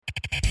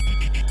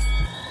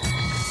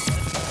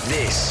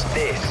is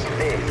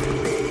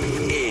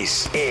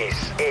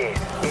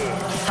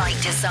Fight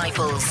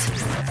Disciples.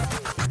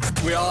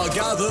 We are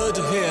gathered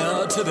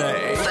here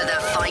today For the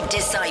Fight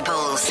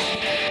Disciples.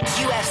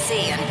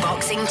 UFC and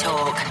boxing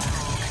talk.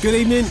 Good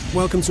evening,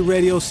 welcome to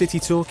Radio City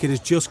Talk. It has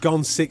just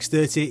gone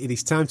 6:30. It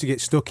is time to get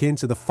stuck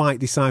into the Fight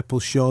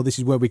Disciples show. This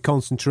is where we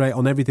concentrate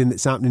on everything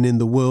that's happening in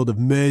the world of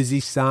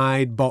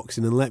Merseyside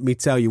boxing. And let me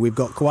tell you, we've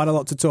got quite a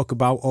lot to talk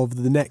about over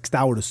the next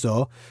hour or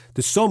so.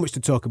 There's so much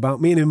to talk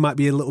about. Me and him might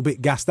be a little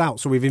bit gassed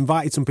out, so we've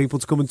invited some people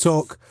to come and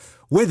talk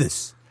with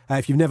us.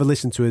 If you've never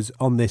listened to us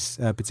on this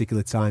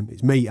particular time,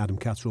 it's me, Adam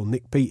Catterall,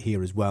 Nick Pete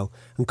here as well.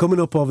 And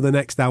coming up over the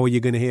next hour, you're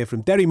going to hear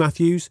from Derry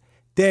Matthews,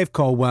 Dave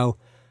Caldwell,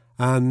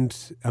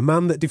 and a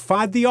man that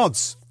defied the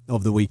odds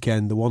of the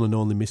weekend, the one and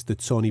only Mr.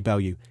 Tony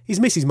Bellew. His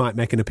missus might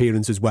make an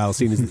appearance as well,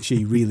 seeing as that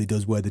she really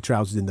does wear the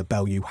trousers in the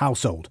Bellew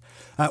household.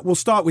 We'll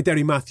start with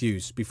Derry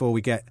Matthews before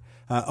we get,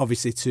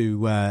 obviously,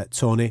 to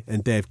Tony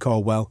and Dave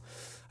Caldwell.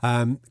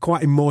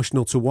 Quite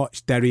emotional to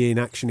watch Derry in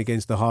action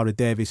against Ohara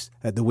Davies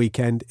at the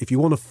weekend. If you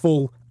want a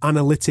full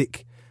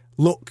analytic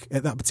look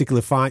at that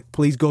particular fight,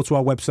 please go to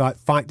our website,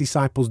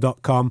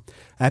 fightdisciples.com.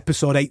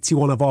 Episode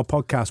 81 of our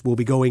podcast will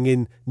be going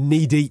in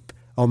knee-deep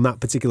on that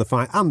particular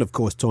fight and, of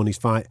course, Tony's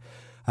fight.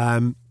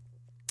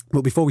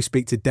 But before we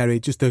speak to Derry,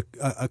 just a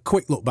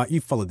quick look back.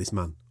 You've followed this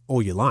man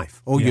all your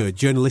life, your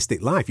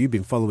journalistic life. You've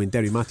been following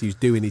Derry Matthews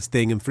doing his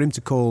thing, and for him to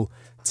call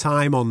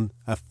time on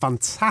a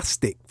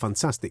fantastic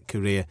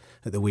career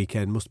at the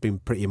weekend must have been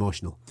pretty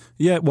emotional.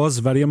 Yeah, it was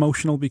very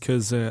emotional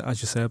because,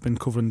 as you say, I've been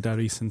covering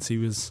Derry since he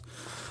was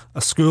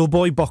a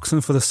schoolboy boxing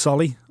for the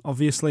Solly,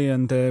 obviously,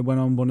 and went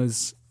on won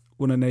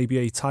an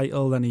ABA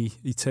title. Then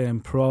he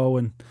turned pro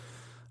and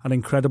an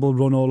incredible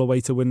run all the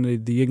way to win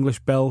the English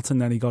belt,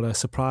 and then he got a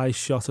surprise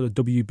shot at a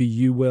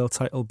WBU world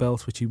title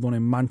belt, which he won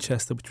in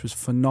Manchester, which was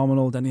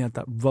phenomenal. Then he had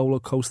that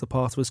roller coaster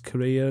part of his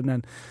career, and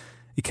then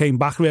he came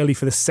back really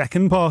for the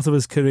second part of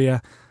his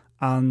career.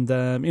 And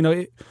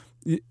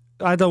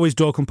I'd always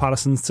draw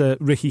comparisons to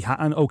Ricky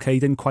Hatton. Okay,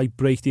 didn't quite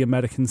break the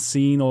American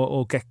scene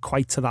or get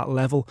quite to that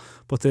level,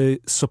 but the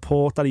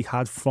support that he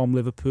had from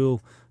Liverpool,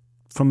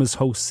 from his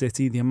host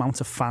city, the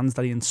amount of fans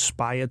that he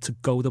inspired to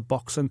go to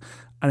boxing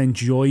and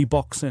enjoy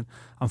boxing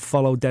and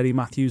follow Derry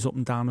Matthews up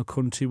and down the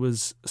country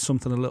was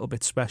something a little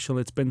bit special.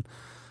 It's been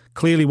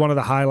clearly one of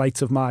the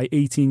highlights of my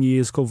 18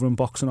 years covering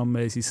boxing on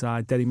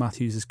Merseyside. Derry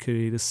Matthews'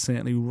 career is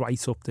certainly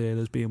right up there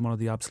as being one of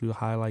the absolute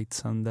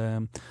highlights.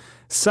 And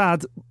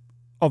sad,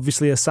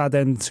 obviously a sad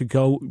end to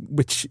go,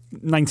 which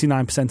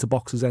 99% of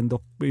boxers end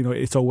up,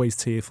 it's always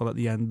tearful at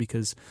the end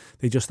because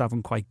they just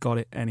haven't quite got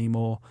it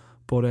anymore.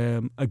 But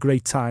a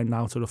great time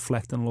now to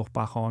reflect and look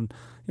back on.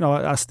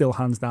 I still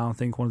hands down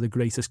think one of the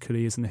greatest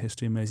careers in the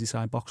history of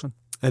Merseyside boxing.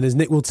 And as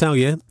Nick will tell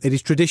you, it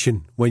is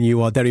tradition when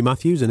you are Derry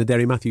Matthews and a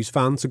Derry Matthews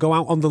fan to go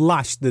out on the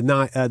lash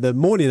the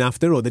morning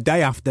after or the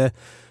day after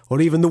or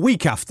even the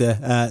week after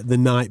the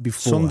night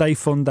before. Sunday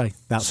fun day.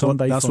 That's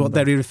what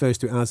Derry refers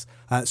to it as.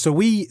 So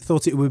we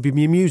thought it would be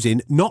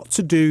amusing not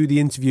to do the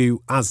interview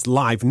as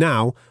live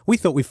now. We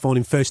thought we'd phone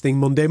him first thing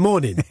Monday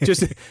morning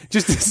just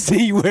to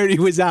see where he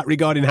was at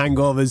regarding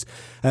hangovers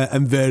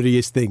and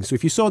various things. So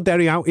if you saw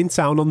Derry out in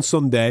town on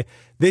Sunday,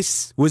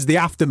 this was the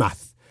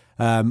aftermath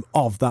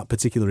of that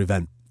particular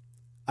event.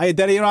 Hey,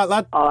 Derry, you all right,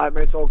 lad? All right,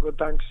 mate, all good,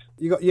 thanks.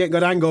 You ain't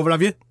got a hangover,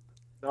 have you?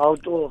 No,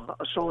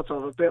 sort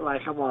of, a bit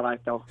like I'm all right,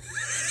 though.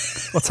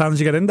 What time did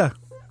you get in there?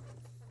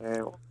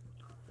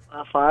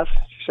 5:30,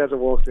 she said I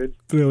walked in.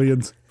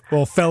 Brilliant.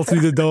 Well, fell through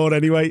the door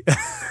anyway.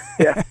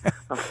 Yeah,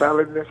 I fell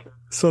in this.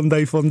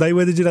 Sunday fun day,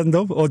 where did you end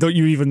up? Or don't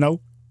you even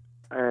know?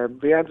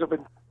 We ended up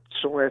in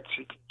somewhere,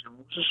 Cheeky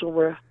Joe's or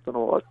somewhere. Don't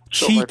know what.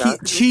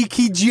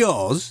 Cheeky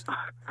Joe's?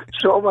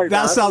 Something like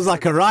that. That sounds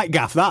like a right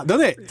gaff, that,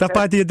 doesn't it? Is that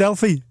by the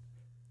Adelphi?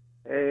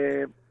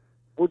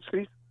 Wood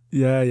Street.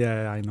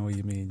 Yeah, I know what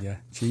you mean, yeah.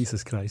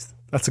 Jesus Christ.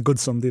 That's a good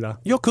Sunday, that.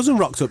 Your cousin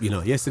rocked up,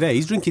 yesterday. He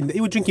was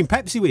drinking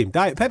Pepsi with him,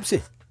 Diet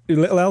Pepsi.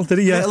 Little L, did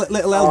he? Yeah.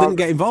 Little L didn't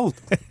get involved.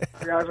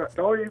 No,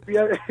 he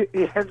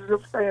ended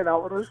up staying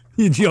out with us.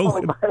 You're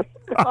joking.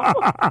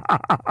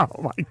 Oh,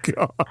 my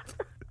God.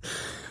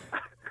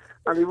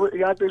 And he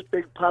had this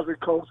big padded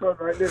coat on,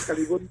 right, Nick, and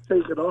he wouldn't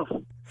take it off.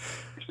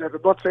 He said,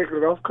 I'm not taking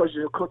it off because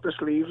you cut the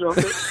sleeves off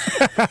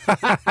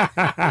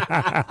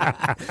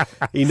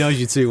it. He knows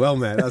you too well,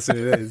 mate. That's what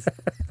it is.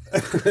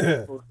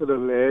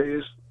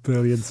 Hilarious.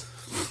 Brilliant.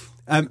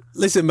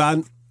 Listen,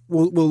 man,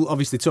 we'll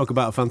obviously talk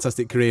about a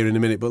fantastic career in a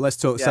minute, but let's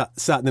talk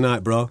Saturday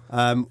night, bro.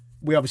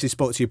 We obviously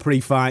spoke to you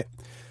pre-fight.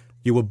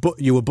 You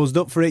were buzzed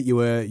up for it. You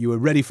were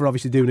ready for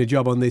obviously doing a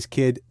job on this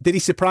kid. Did he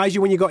surprise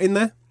you when you got in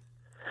there?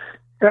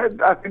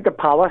 I think the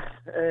power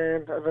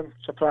of him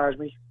surprised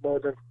me more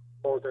than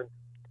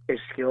his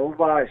skill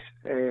wise,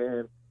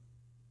 and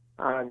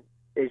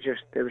it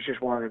was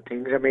just one of the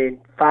things. I mean,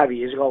 5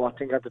 years ago, I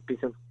think I had to beat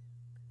him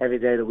every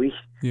day of the week,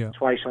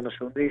 twice on a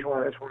Sunday. It's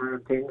one of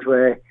the things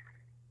where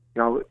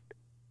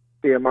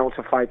the amount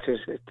of fights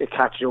it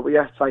catches up with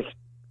you. It's like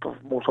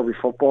most of the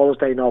footballers,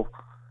 they know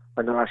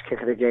when the last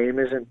kick of the game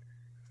is, and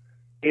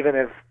even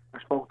if I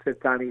spoke to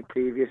Danny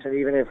previous, and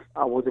even if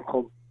I would have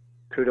come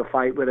through the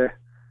fight with a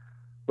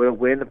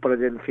win, but it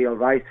didn't feel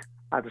right.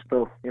 I'd have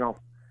still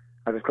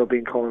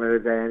been calling it a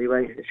day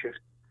anyway. It's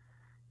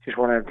just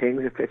one of them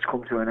things. It's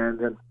come to an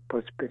end,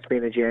 but it's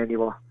been a journey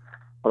what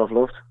I've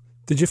loved.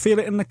 Did you feel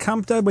it in the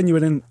camp there when you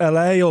were in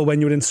LA or when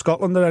you were in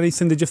Scotland or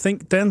anything? Did you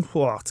think then,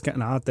 it's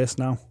getting hard this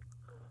now?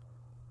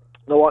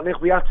 No, what, Nick?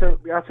 We had to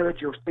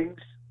adjust things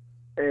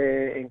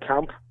in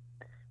camp.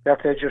 We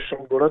had to adjust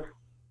some running.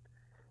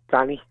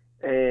 Danny,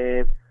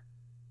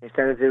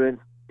 instead of doing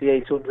the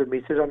 800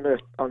 metres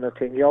on the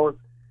thing going,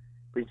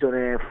 we've done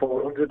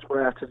 400s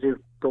where I had to do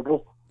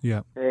double.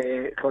 Yeah.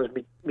 Because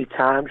my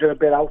times are a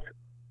bit out.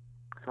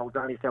 So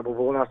Danny said, well,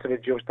 we'll have to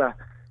adjust that.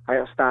 I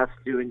had to start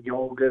doing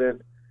yoga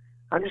and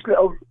just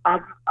little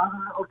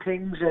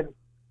things and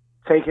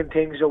taking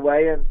things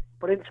away.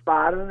 But in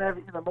sparring and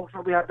everything,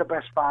 emotionally we had the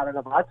best sparring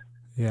I've had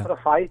for the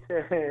fight.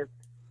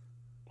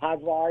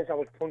 Pad-wise, I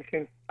was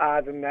punching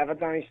harder than ever,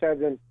 Danny said,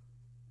 and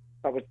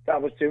I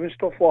was doing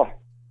stuff for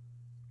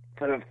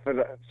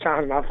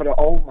the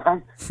old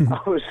man.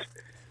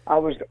 I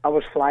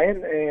was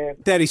flying.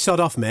 Derry, sod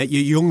off, mate.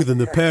 You're younger than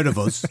the pair of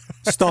us.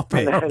 Stop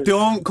it.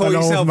 Don't call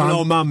yourself an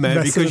old man,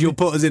 mate, because you'll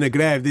put us in a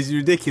grave. This is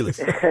ridiculous.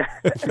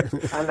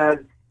 And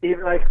then,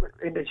 even like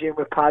in the gym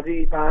with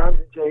Paddy, Barnes,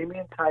 and Jamie,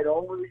 and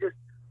Tyrone,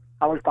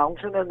 I was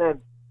bouncing, and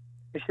then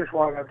it's just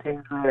one of them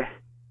things where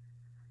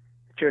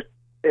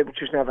it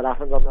just never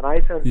happened on the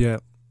night. And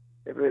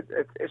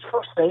it's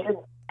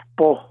frustrating,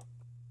 but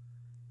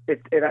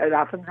it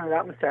happens, and it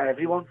happens to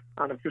everyone,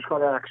 and I've just got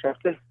to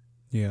accept it.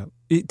 Yeah.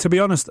 To be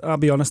honest, I'll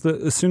be honest,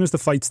 as soon as the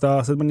fight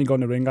started, when you got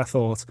in the ring, I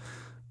thought,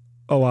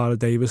 Ara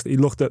Davis, he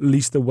looked at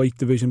least a weight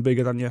division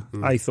bigger than you,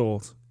 I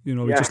thought. He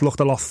just looked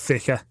a lot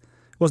thicker.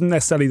 It wasn't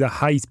necessarily the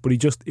height, but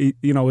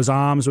his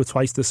arms were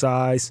twice the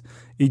size.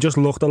 He just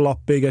looked a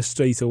lot bigger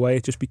straight away.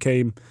 It just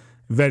became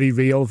very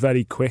real,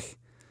 very quick.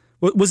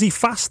 Was he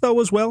fast, though,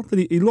 as well?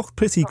 He looked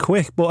pretty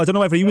quick, but I don't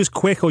know whether he was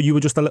quick or you were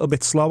just a little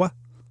bit slower.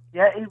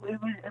 Yeah, it was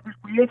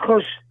weird,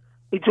 because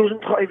he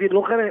doesn't, if you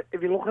look at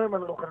him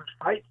and look at his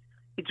fight,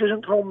 he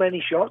doesn't throw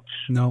many shots.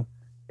 No.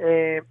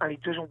 And he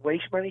doesn't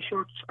waste many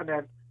shots. And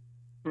then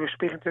we were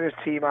speaking to the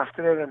team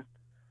after it, and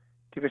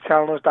they were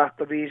telling us that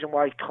the reason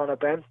why Conor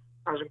Benn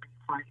hasn't been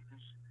fighting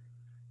is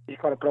he's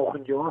got a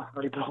broken jaw,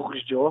 and he broke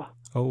his jaw.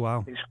 Oh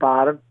wow! In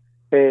sparring,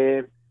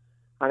 and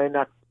in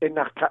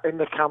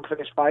the camp for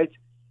this fight,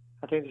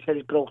 I think he said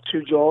he broke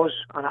 2 jaws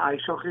on an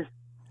ice hockey.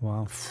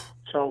 Wow!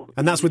 So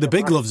and that's with the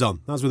big gloves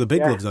on. That's with the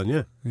big gloves on,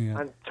 yeah.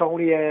 And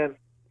Tony, I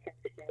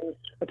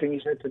think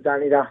he said to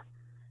Danny that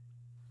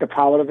the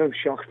power of him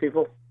shocks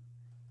people,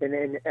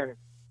 and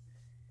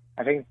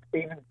I think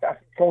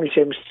Tony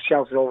Sims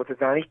shouted over to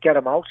Danny, get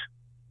him out.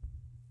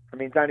 I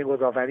mean, Danny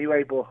would have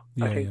anyway, but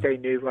I think they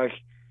knew,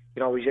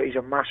 he's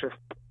a massive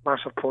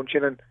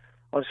puncher, and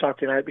on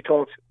Saturday night we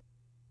thought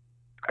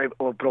I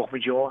broke my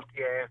jaw.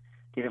 Yeah,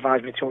 he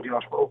advised me to go to the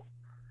hospital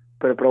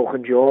with a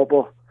broken jaw,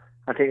 but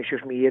I think it's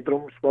just my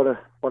eardrums what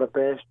a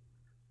burst,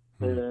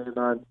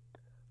 and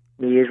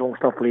my ears won't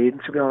stop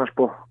bleeding, to be honest.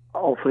 But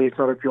hopefully it's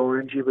not a jaw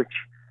injury, which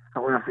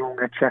I'm going to have to go and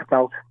get checked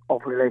out,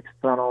 hopefully later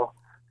tonight or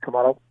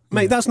tomorrow.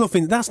 Mate, that's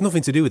nothing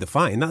to do with the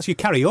fighting. That's your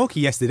karaoke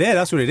yesterday.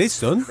 That's what it is,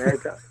 son. Mate,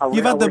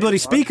 You've had the bloody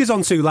speakers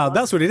on too loud.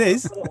 That's what it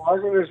is.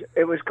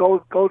 It was go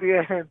to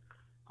the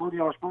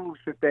hospital,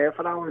 sit there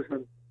for hours,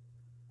 and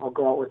I'll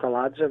go out with the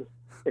lads. And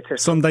it's a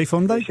Sunday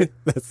fun day.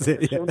 That's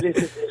it. Yeah. Sunday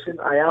tradition.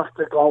 I have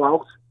to go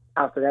out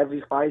after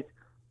every fight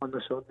on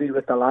the Sunday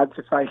with the lads.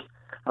 It's like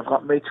I've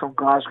got mates from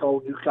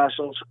Glasgow,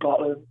 Newcastle,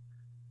 Scotland.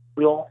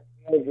 We all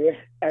here.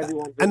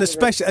 Everyone. And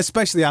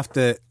especially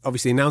after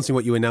obviously announcing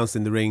what you announced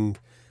in the ring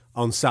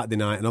on Saturday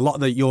night, and a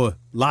lot of your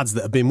lads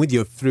that have been with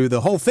you through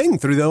the whole thing,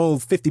 through the whole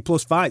 50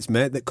 plus fights,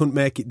 mate, that couldn't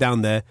make it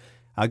down there.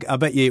 I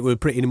bet you it was a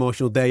pretty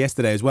emotional day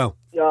yesterday as well.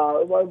 Yeah,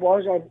 it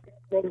was.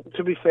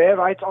 To be fair,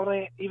 right,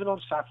 even on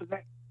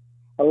Saturday,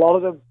 a lot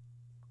of them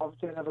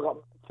obviously never got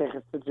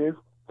tickets to do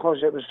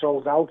because it was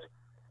sold out.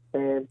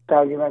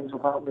 Dahlia ends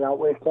up helping me out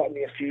with getting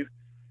me a few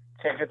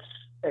tickets,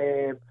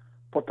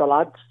 but the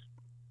lads,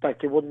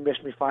 they wouldn't miss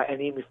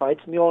any of my fights,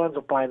 and they all end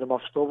up buying them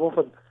off StubHub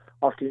and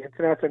off the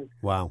internet, and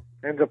wow.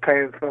 End up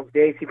paying from the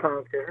 £80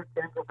 ticket,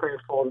 they end up paying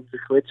 400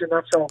 quid, and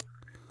that. So,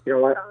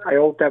 I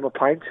owed them a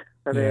pint,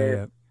 and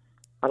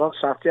and on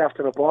Saturday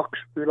after the box,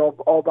 we were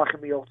all back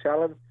in the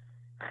hotel, and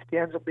they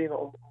ends up being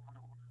Are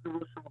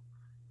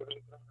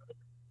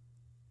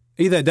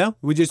you there, Del?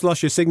 We just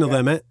lost your signal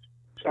there, mate.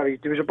 Sorry,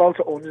 there was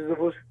about 100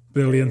 of us.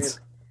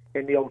 Brilliant.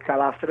 In the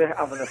hotel after it,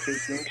 having a few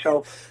drinks.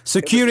 So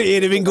security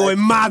would have been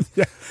going mad.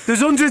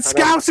 There's 100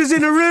 scousers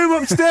in a room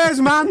upstairs,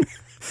 man.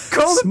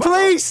 Call the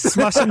police!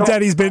 Smashing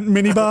Derry's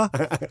minibar.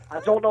 I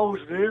don't know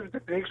whose room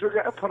the drinks were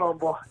getting put on,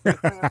 but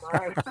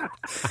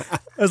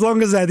as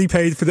long as Eddie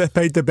paid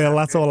the bill,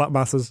 that's all that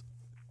matters.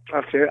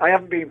 That's it. I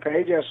haven't been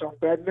paid yet, so I'm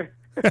begging.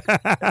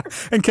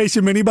 In case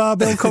your minibar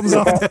bill comes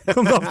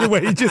off your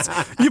wages,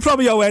 you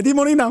probably owe Eddie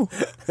money now.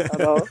 I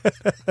know.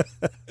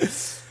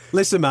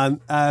 Listen, man.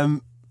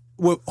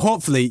 well,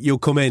 hopefully you'll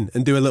come in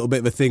and do a little bit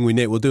of a thing with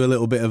Nick. We'll do a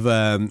little bit of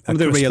a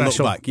career look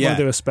back. We'll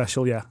do a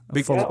special, a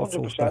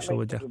full special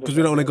with you. Because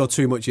we don't want to go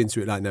too much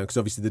into it right now, because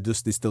obviously the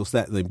dust is still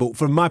settling. But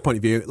from my point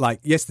of view,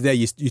 like yesterday,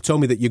 you told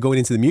me that you're going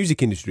into the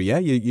music industry, yeah?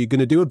 You're going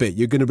to do a bit.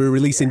 You're going to be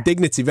releasing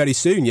Dignity very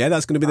soon, yeah?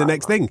 That's going to be the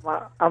next thing.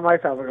 I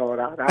might have a go at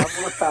that. I'm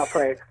going to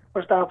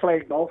start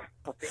playing golf.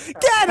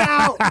 Get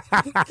out!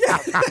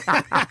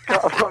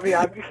 I've got my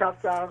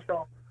handicap down,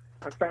 so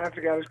I'm trying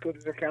to get as good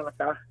as I can at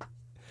that.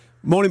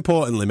 More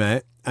importantly,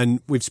 mate,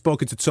 and we've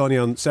spoken to Tony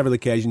on several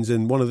occasions,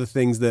 and one of the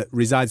things that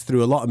resides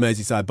through a lot of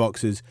Merseyside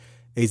boxers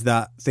is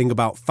that thing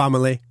about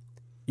family.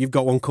 You've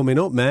got one coming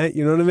up, mate.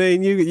 You know what I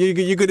mean?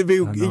 You're going to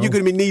be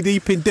knee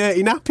deep in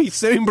dirty nappies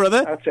soon,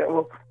 brother. That's it.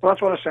 Well,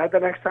 that's what I said.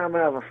 The next time I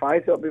have a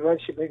fight, it'll be when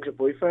she brings a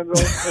boyfriend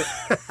over.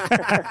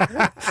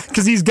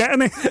 Because he's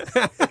getting it. He's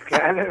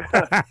getting it.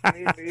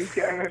 He's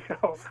getting it.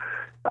 So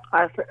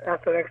that's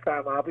the next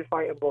time I'll be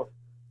fighting. But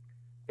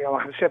you know,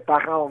 I can sit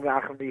back home. I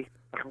can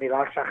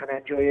relax. I can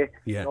enjoy it.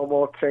 Yeah. No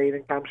more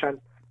training camps. And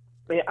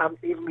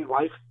even my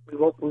wife, we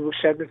were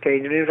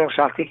 17 years on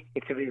Saturday.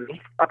 It's a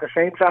relief. At the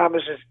same time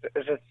as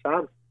it's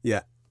Sam.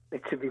 Yeah.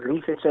 It's a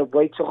relief. It's a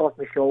weight took off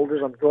my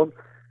shoulders. I'm done.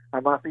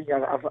 I'm happy.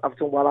 I've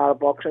done well out of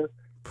boxing.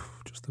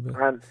 Just a bit.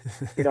 And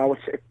you know,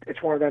 it's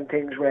one of them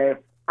things where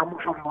I'm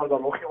probably one of the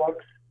lucky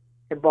ones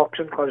in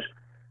boxing, because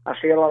I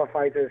see a lot of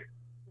fighters,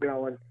 you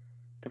know, and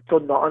they've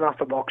done nothing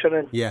after boxing,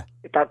 and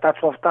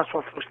that's what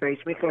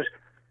frustrates me, because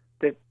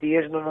there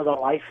isn't another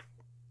life.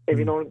 If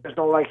you know, there's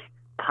no like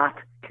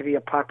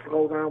career path to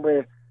go down,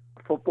 where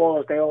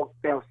footballers they'll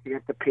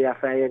get the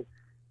PFA and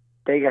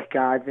they get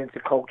guides into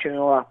coaching and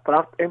all that.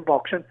 But in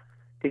boxing,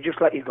 they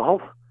just let you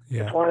go.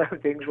 Yeah. It's one of those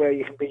things where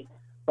you can be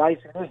right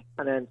in it,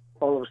 and then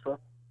all of a sudden,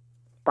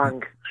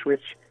 bang,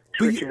 switch.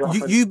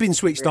 You've been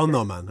switched on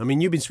though, man. I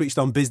mean, you've been switched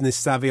on, business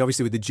savvy,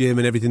 obviously with the gym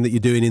and everything that you're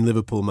doing in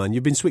Liverpool, man.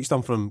 You've been switched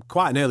on from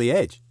quite an early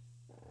age.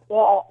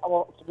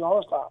 Well, to be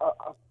honest,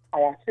 I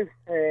had to.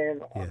 You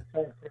know,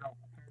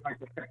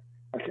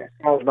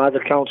 I was mad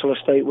at council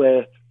estate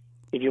where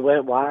if you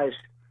weren't wise,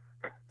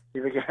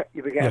 you were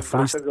getting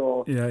battered,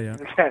 or you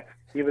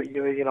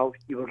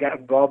were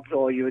getting robbed,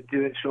 or you were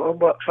doing something.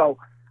 But so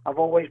I've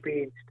always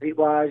been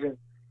streetwise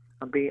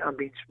and being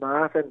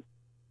smart, and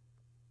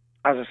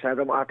as I said,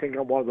 I think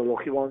I'm one of the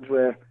lucky ones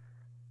where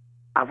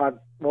I've had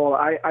more.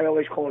 I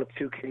always call it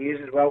two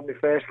careers as well. My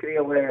first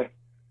career where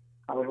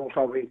I was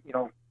also, you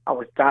know, I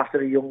was daft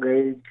at a young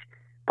age,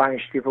 buying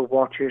stupid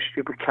watches,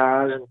 stupid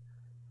cars,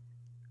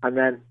 and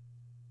then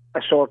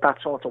I saw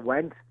that sort of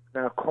went.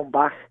 Then I come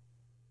back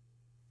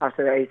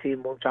after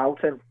 18 months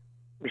out, and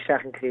my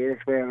second career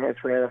it's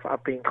where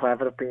I've been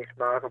clever, I've been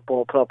smart, I've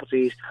bought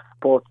properties,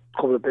 bought a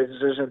couple of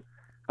businesses, and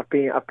I've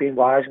been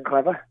wise and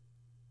clever.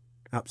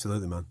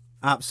 Absolutely, man.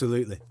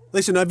 Absolutely.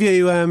 Listen, have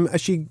you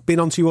has she been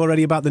on to you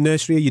already about the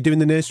nursery? Are you doing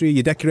the nursery? Are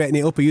you decorating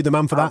it up? Are you the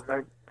man for that?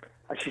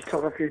 She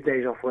took a few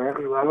days off work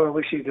as well. I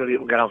wish she'd done it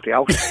and get out the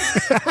house.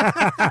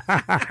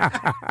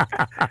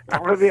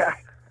 I'm going to be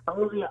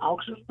a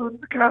house husband.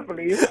 I can't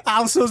believe it.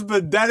 House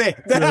husband, Danny.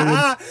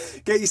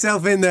 Get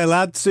yourself in there,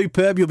 lad.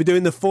 Superb. You'll be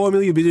doing the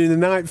formula. You'll be doing the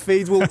night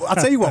feeds. Well, I'll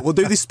tell you what, we'll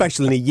do this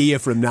special in a year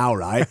from now,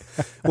 right?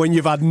 When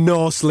you've had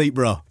no sleep,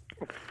 bro.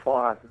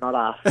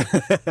 Not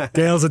that.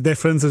 Girls are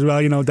different as well,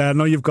 you know, Dad. I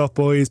know you've got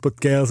boys, but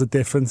girls are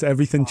different.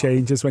 Everything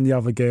changes when you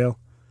have a girl.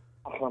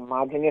 I can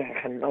imagine it.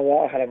 I can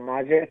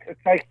imagine it.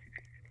 It's like,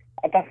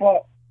 that's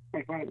what,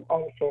 like, when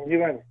on Sunday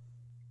when,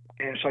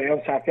 sorry,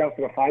 on Saturday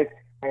after the fight,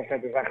 I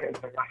said exactly it's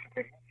a massive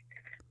thing.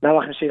 Now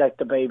I can see, like,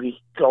 the baby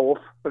grow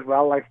up as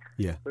well, like,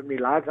 with me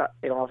lads.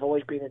 You know, I've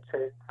always been in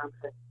training camps.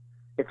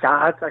 It's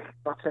hard, like,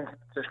 not taking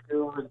to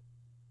school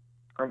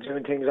and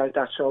doing things like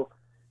that. So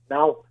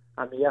now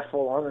I'm here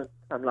full on,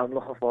 and I'm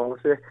looking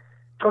forward to it.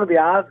 It's going to be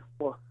hard,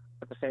 but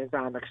at the same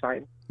time,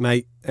 exciting.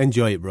 Mate,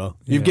 enjoy it, bro.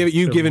 You've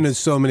given us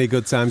so many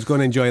good times. Go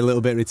and enjoy a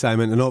little bit of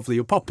retirement, and hopefully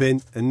you'll pop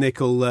in, and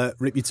Nick will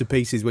rip you to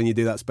pieces when you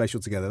do that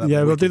special together.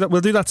 We'll do that. We'll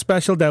do that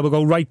special there. We'll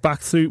go right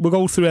back through. We'll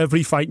go through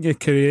every fight in your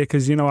career,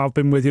 because you know I've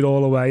been with you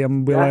all the way,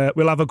 and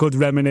we'll have a good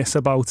reminisce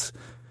about,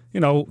 you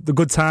know, the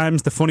good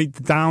times, the funny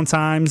down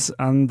times,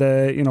 and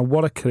you know,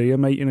 what a career,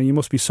 mate. You know, you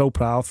must be so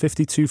proud.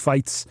 52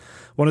 fights,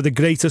 one of the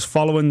greatest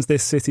followings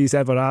this city's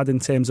ever had in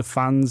terms of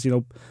fans. You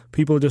know,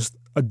 people just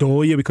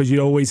adore you because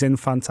you're always in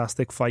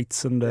fantastic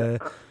fights. And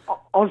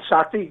on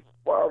Saturday,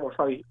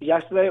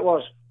 yesterday it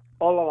was,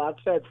 all the lads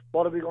said,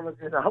 "What are we going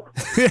to do now?"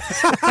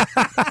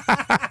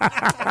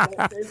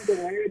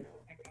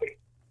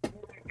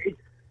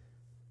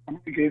 I'm in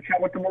the group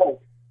chat with them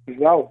all as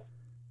well.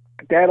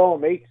 They're all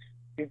mates.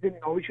 They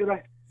didn't know each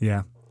other.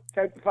 Yeah.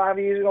 5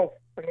 years ago.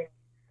 I mean,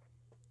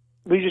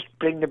 we just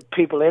bring the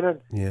people in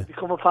and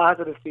become a part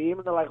of the team,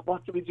 and they're like,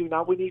 "What do we do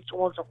now? We need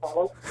someone to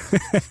follow."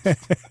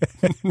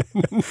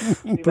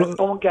 Like,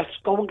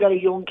 don't get a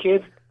young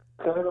kid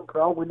turning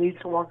pro. We need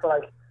someone to,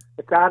 like,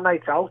 it's our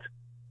night out.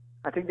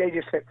 I think they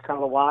just sit to tell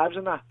the wives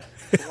and that.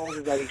 As long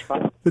as Derry's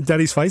fight. The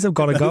Derry's fight, I've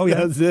got to go,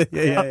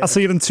 yeah. I'll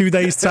see you in 2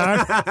 days' time.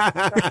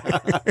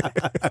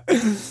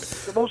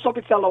 The most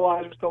probably tell the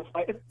wives we're still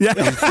fighting. Yeah.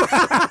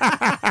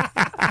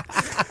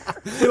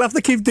 We'll have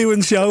to keep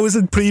doing shows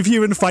and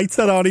previewing fights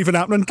that aren't even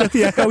happening. Get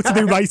the Echo to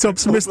do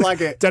write-ups.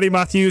 Mr. Derry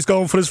Matthews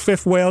going for his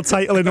 5th world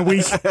title in a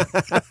week. So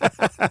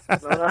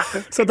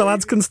the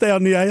lads can stay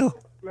on the aisle.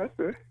 That's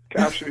it.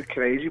 Absolutely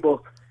crazy, but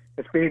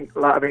it's been,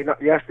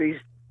 yesterday's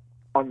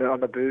on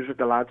the booze with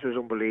the lads was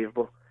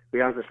unbelievable. We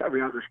had the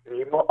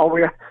scream.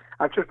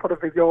 I just put a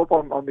video up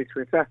on my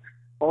Twitter.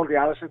 Aldi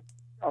Allison,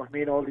 of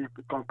me and Aldi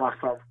gone back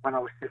from when I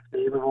was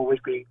 15. We've always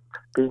been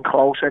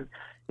close, and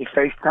he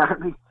FaceTimed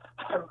me.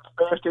 And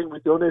the first thing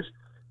we've done is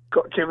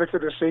got Jimmy to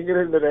the singing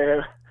in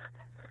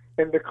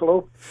the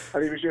club,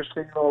 and he was just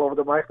singing all over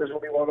the mic. There's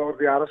only one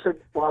Aldi Allison.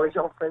 While he's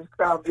on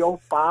FaceTime, the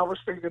old bar was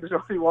singing. There's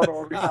only one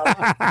Aldi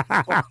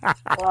Allison.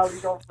 While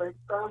he's on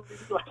FaceTime,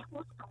 he's like,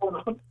 "What's going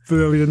on?"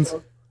 Brilliant.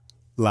 So,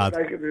 Lad.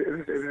 it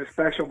was a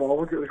special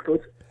moment. It was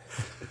good.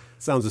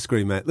 Sounds a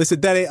scream, mate. Listen,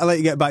 Derry, I'll let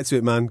you get back to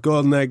it, man. Go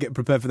on there, get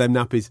prepared for them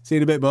nappies. See you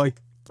in a bit, boy.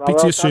 Speak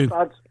to you soon.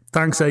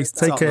 Thanks, Ace.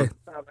 Take care.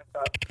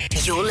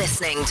 You're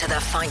listening to the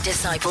Fight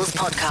Disciples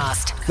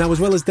podcast. Now, as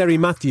well as Derry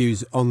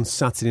Matthews on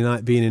Saturday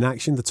night being in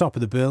action, the top of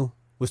the bill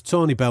was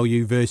Tony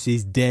Bellew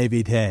versus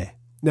David Haye.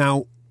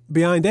 Now,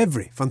 behind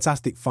every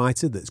fantastic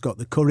fighter that's got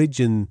the courage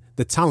and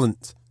the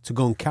talent to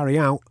go and carry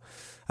out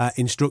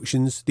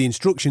instructions, the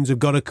instructions have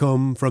got to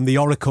come from the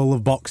Oracle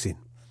of Boxing.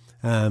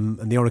 And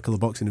the Oracle of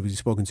Boxing, who we've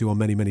spoken to on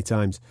many, many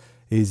times,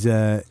 is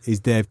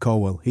Dave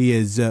Colwell. He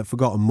has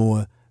forgotten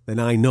more than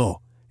I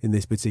know in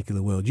this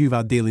particular world. You've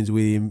had dealings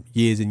with him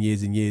years and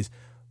years and years.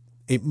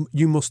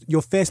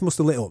 Your face must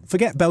have lit up.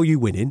 Forget Bellew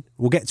winning.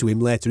 We'll get to him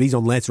later. He's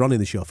on later on in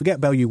the show.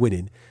 Forget Bellew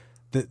winning.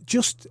 That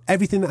just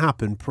everything that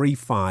happened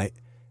pre-fight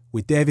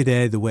with David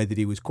Haye, the way that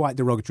he was quite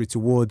derogatory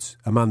towards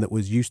a man that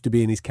was used to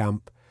be in his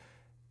camp.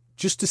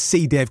 Just to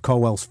see Dave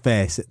Colwell's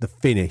face at the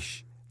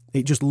finish,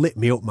 it just lit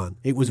me up, man.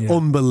 It was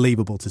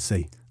unbelievable to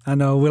see. I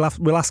know. We'll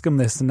ask him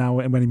this now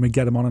when we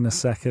get him on in a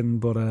second.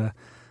 But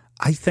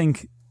I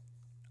think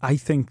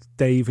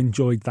Dave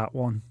enjoyed that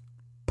one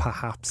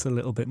perhaps a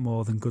little bit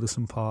more than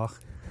Goodison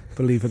Park,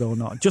 believe it or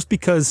not. Just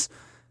because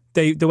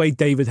the way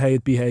David Haye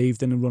had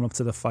behaved in the run up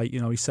to the fight,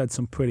 he said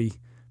some pretty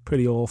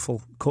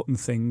awful cutting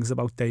things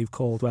about Dave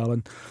Caldwell.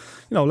 And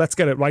let's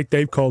get it right.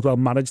 Dave Caldwell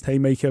managed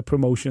Haymaker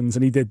Promotions,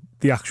 and he did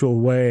the actual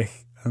work.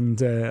 And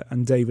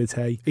David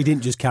Haye, he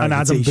didn't just carry and the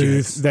Adam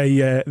t-shirts.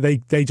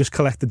 Booth. They just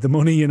collected the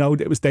money.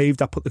 It was Dave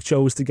that put the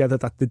shows together,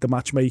 that did the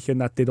matchmaking,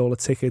 that did all the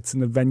tickets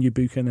and the venue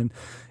booking, and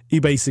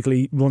he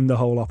basically run the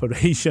whole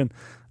operation.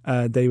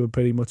 They were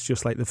pretty much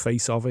just like the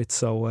face of it.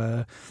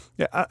 So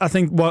I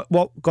think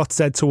what got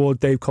said toward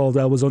Dave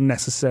Caldwell was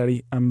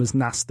unnecessary and was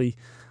nasty,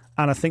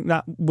 and I think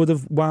that would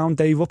have wound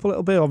Dave up a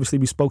little bit. Obviously,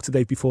 we spoke to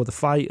Dave before the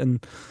fight,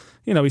 and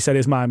he said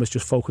his mind was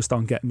just focused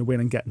on getting the win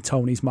and getting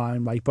Tony's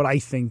mind right. But I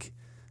think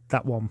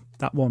that one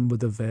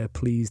would have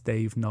pleased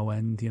Dave no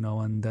end,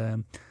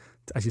 and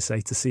as you say,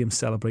 to see him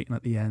celebrating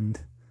at the end,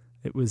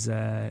 it was,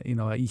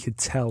 you could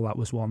tell that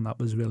was one that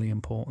was really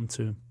important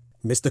to him.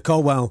 Mr.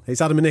 Colwell,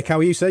 it's Adam and Nick. How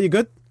are you, sir? You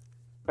good?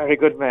 Very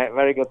good, mate.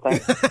 Very good,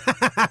 thanks.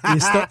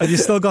 Have you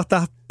still got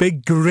that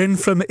big grin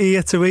from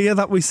ear to ear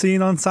that we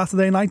seen on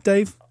Saturday night,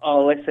 Dave?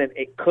 Oh, listen,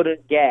 it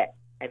couldn't get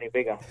any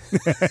bigger.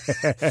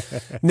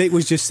 Nick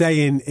was just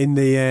saying in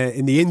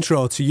the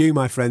intro to you,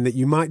 my friend, that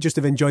you might just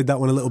have enjoyed that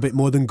one a little bit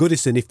more than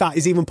Goodison, if that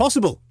is even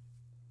possible.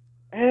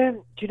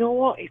 Do you know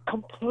what? It's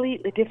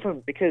completely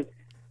different, because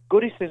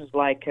Goodison's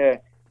like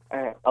a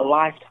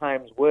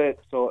lifetime's work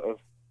sort of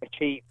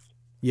achieved.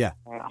 Yeah,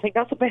 I think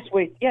that's the best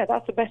way. Yeah,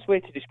 that's the best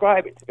way to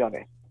describe it, to be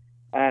honest.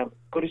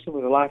 Goodison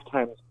was a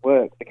lifetime's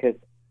work, because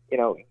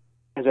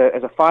as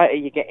a fighter,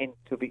 you get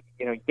into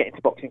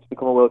boxing to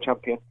become a world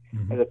champion.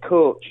 Mm-hmm. As a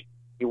coach,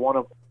 you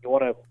want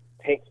to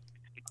pick to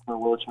become a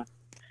world champion.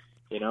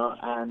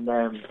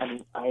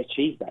 And I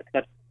achieved that.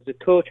 As a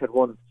coach, I'd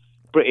won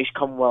British,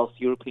 Commonwealth,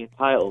 European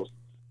titles.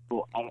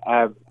 But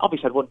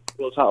obviously, I'd won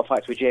world title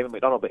fights with Jamie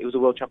McDonald, but he was a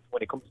world champion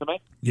when it comes to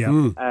me.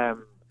 Yeah.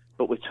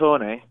 But with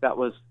Tony, that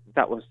was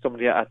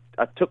somebody I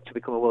took to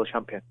become a world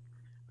champion.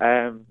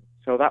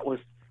 So that was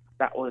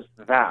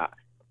that.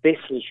 This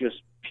was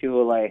just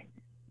purely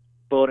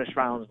bonus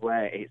rounds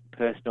where it's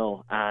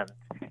personal and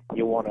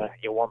you want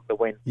the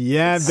win.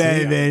 Yeah,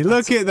 baby.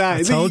 Look at that.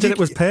 I told you it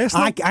was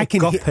personal. I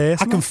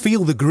can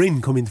feel the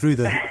grin coming through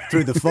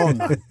the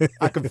phone.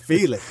 I can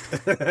feel it.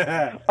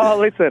 Oh,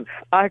 listen,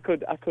 I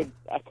could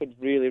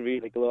really,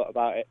 really gloat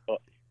about it, but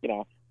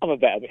I'm a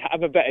better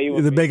you.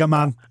 You're the bigger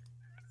man.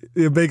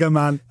 You're a bigger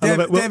man. Dave,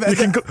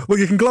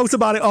 you can gloat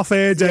about it off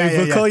air, Dave.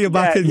 We'll call you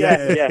back.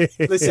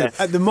 Listen,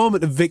 at the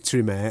moment of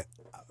victory, mate,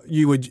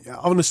 you were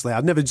honestly,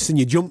 I've never seen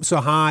you jump so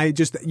high.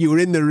 Just you were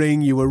in the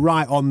ring, you were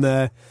right on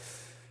there.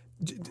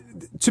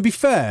 To be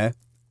fair,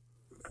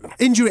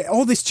 injury,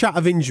 all this chat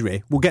of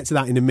injury, we'll get to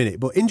that in a minute.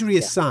 But injury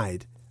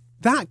aside,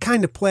 that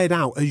kind of played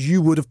out as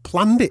you would have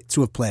planned it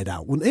to have played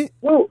out, wouldn't it?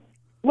 Well,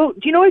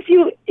 do you know, if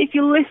you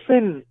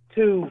listen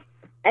to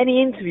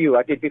any interview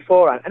I did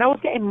beforehand, and I was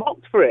getting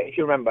mocked for it, if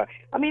you remember.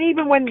 I mean,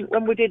 even when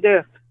we did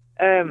a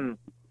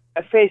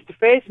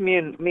face-to-face, me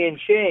and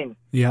Shane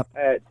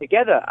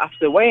together after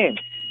the weigh-in,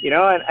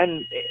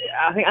 and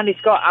I think Andy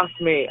Scott asked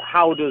me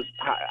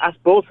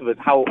asked both of us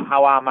how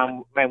our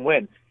men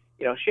win.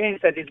 Shane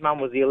said his man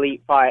was the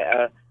elite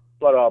fighter,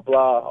 blah, blah,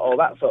 blah, all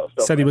that sort of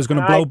stuff. Said he was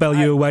going to blow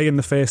Bellew away in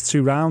the first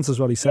 2 rounds, is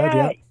what he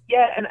said,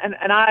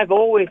 and I've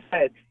always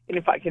said,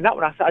 in fact, in that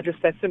one, I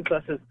just said simply,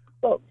 I said,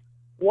 look,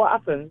 what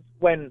happens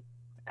when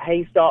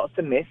Hayes starts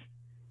to miss?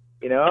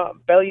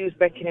 Bellew's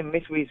making him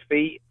miss with his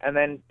feet, and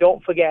then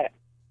don't forget,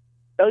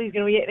 Bellew's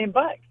going to be hitting him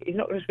back. He's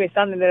not going to be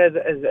standing there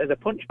as a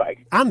punch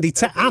bag. And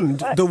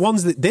the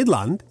ones that did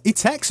land, he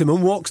takes them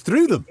and walks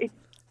through them.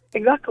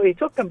 Exactly, he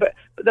took them. But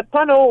the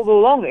plan all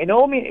along, in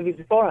all my interviews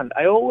beforehand,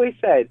 I always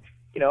said,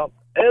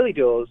 early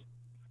doors,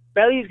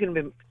 Bellew's going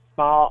to be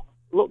smart,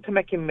 look to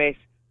make him miss,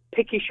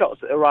 pick his shots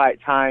at the right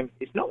time.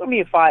 It's not going to be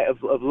a fight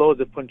of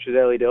loads of punches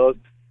early doors.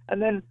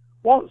 And then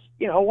once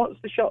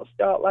the shots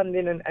start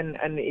landing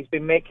and he's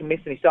been making miss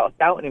and he starts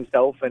doubting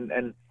himself and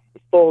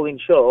he's falling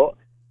short,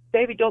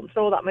 David don't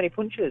throw that many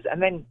punches,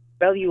 and then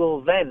Bellew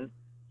will then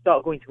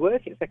start going to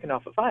work in the second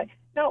half of the fight.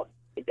 Now,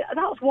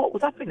 that's what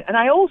was happening. And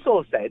I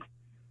also said,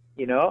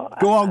 Go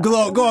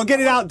on, get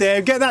it out,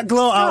 Dave. Get that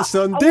gloat out,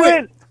 son.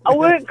 I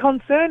weren't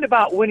concerned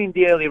about winning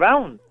the early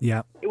rounds.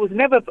 Yeah. It was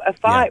never a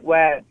fight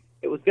where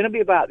it was going to be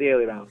about the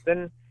early rounds.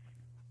 And,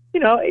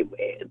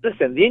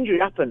 listen, the injury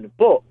happened,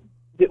 but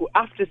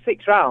after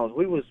 6 rounds,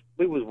 we was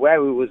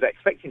where we was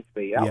expecting to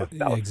be. That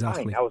was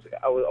exactly. fine.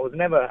 I was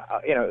never,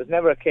 it was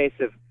never a case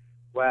of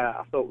where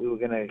I thought we were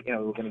going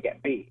to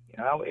get beat.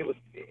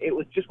 It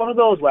was just one of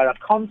those where I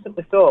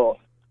constantly thought,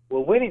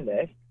 we're winning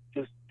this.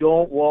 Just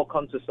don't walk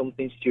onto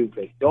something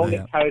stupid. Don't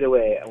get carried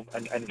away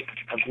and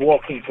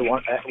walk into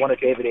one of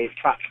David Hayes'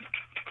 traps.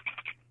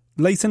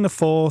 Late in the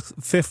 4th,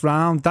 5th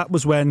round, that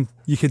was when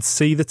you could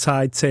see the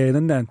tide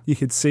turning then. You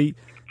could see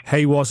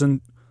Hay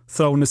wasn't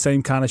throwing the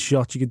same kind of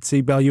shot. You could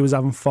see Bellew was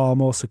having far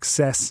more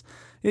success.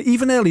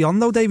 Even early on,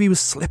 though, Dave, he was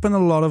slipping a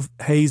lot of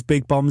Hayes'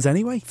 big bombs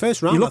anyway.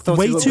 First round, he looked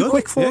way too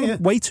quick for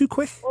him. Way too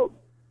quick.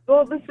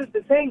 Well, this is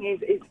the thing.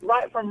 It's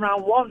right from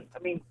round 1. I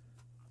mean,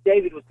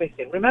 David was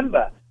missing.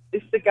 Remember,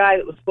 this is the guy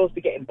that was supposed to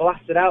be getting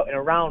blasted out in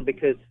a round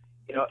because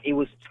he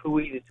was too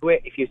easy to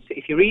hit. If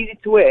you're easy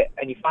to hit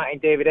and you're fighting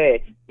David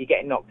Hayes, you're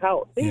getting knocked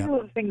out. These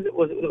are the things that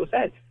were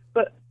said.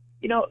 But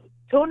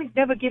Tony's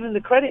never given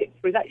the credit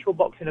for his actual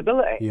boxing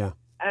ability. Yeah.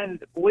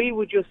 And we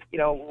were just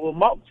were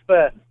mocked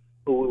for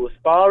who we were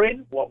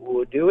sparring, what we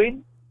were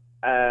doing,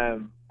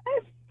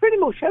 pretty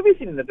much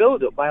everything in the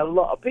build-up by a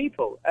lot of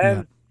people.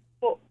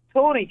 But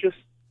Tony just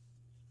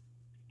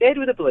stayed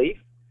with the belief,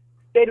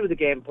 stayed with the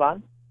game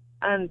plan,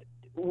 and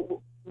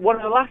one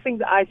of the last things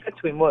that I said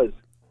to him was,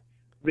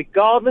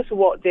 regardless of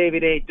what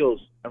David Hayes does,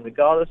 and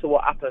regardless of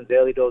what happens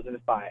early doors in the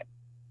fight,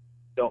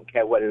 don't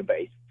care whether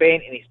he's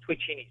fainting, he's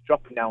twitching, he's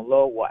dropping down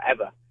low,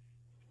 whatever,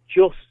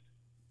 just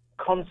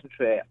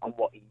concentrate on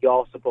what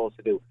you're supposed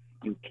to do.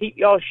 You keep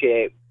your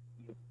shape,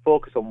 you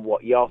focus on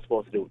what you're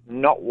supposed to do,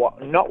 not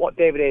what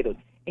David Hayes does,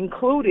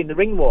 including the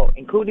ring walk,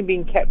 including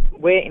being kept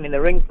waiting in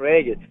the ring for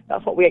ages.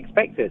 That's what we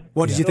expected.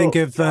 What did you think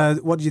of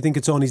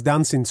Tony's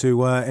dancing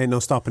to Ain't No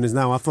Stopping Us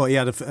Now? I thought he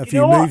had a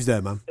few moves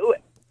there, man.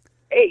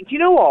 Hey, do you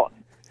know what?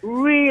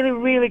 Really,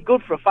 really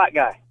good for a fat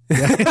guy.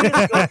 Really good.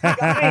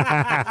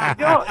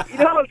 You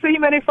don't see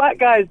many fat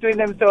guys doing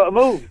them sort of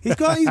moves. He's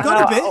got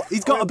a bit.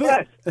 He's got a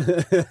bit.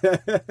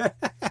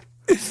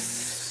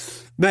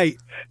 Mate,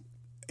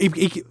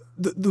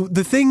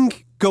 the thing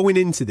going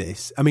into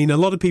this, I mean, a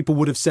lot of people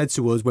would have said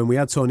to us when we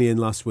had Tony in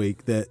last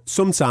week that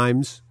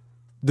sometimes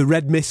the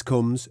red mist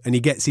comes and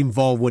he gets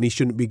involved when he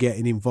shouldn't be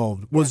getting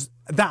involved. Was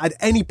that at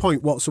any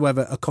point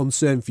whatsoever a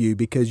concern for you?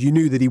 Because you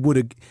knew that he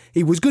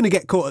was going to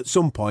get caught at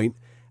some point,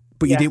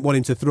 but you didn't want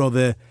him to throw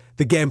the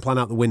game plan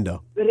out the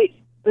window. But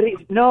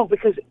it's no,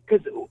 because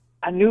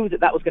I knew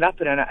that was going to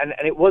happen, and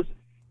it was.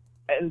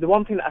 And the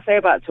one thing that I say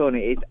about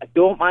Tony is I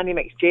don't mind him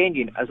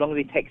exchanging as long as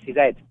he takes his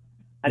head,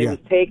 and he was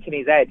taking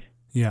his head.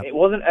 Yeah. It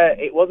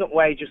wasn't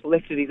where he just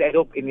lifted his head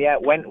up in the air.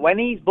 When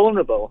he's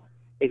vulnerable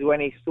is when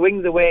he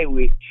swings away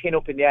with his chin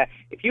up in the air.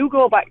 If you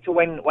go back to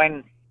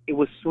when he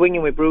was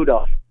swinging with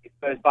Brudov, his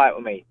first fight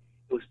with me,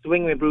 he was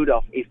swinging with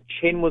Brudov, his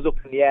chin was up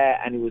in the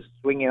air and he was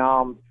swinging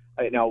arms,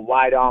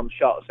 wide arm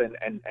shots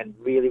and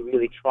really,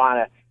 really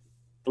trying to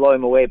blow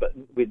him away, but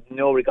with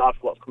no regard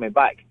for what's coming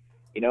back.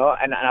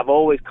 And I've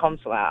always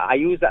constantly, I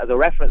use that as a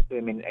reference to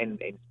him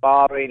in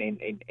sparring,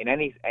 in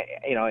any,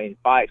 in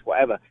fights,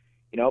 whatever,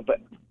 but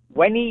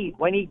when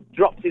he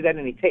drops his head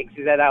and he takes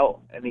his head out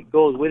and he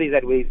goes with his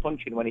head with his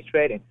punching when he's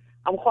trading,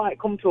 I'm quite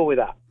comfortable with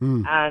that.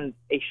 And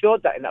he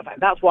showed that in that fight.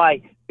 That's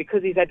why,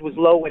 because his head was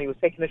low when he was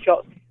taking the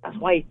shots, that's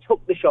why he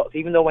took the shots,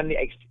 even though when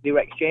they were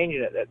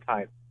exchanging at that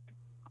time.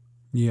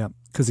 Yeah,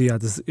 because he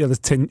had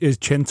his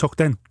chin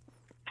tucked in.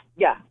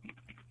 Yeah.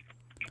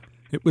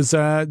 It was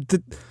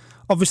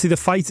obviously the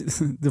fight.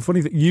 The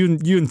funny thing,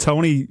 you and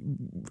Tony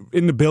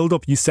in the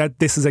build-up, you said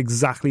this is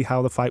exactly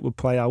how the fight would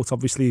play out.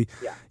 Obviously,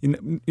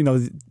 the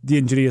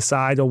injury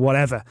aside or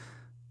whatever,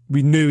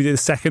 we knew the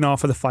second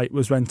half of the fight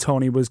was when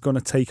Tony was going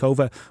to take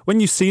over. When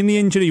you seen the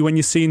injury, when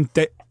you seen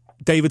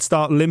David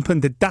start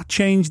limping, did that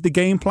change the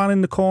game plan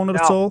in the corner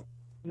at all?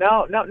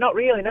 No, not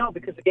really. No,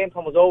 because the game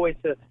plan was always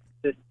to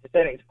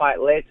turn it into fight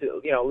later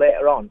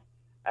on.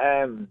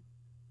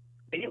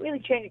 It didn't really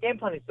change the game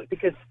plan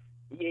because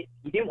you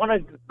didn't want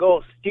to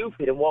go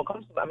stupid and walk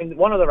on. I mean,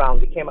 one of the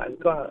rounds he came out and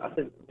I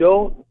said,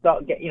 don't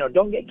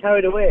get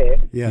carried away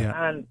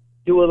and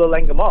do a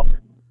Lenga Mok,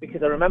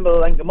 because I remember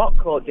the Lenga Mok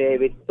caught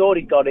David, thought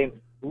he got him,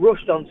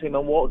 rushed onto him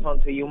and walked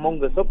onto a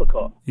humongous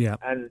uppercut. Yeah,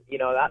 and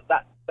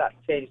that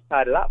changed the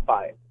side of that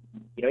fight.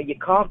 You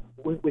can't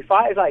with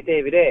fighters like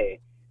David A.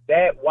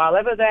 While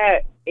ever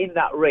they're in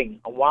that ring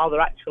and while they're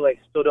actually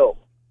stood up,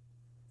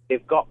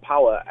 they've got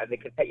power and they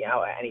can take you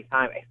out at any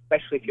time,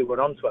 especially if you run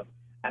onto them.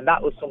 And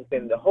that was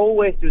something the whole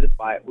way through the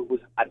fight. We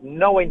had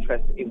no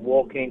interest in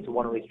walking into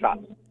one of his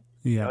traps.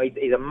 Yeah.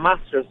 He's a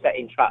master of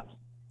setting traps,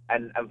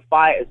 and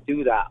fighters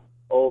do that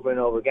over and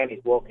over again.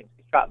 He's walking into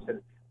his traps,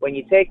 and when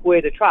you take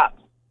away the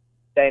traps,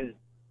 and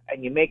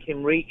you make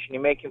him reach and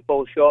you make him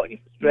fall short and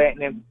you're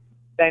frustrating him,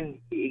 then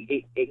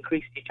it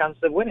increases your chance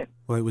of winning.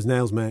 Well, it was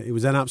nails, mate. It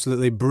was an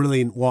absolutely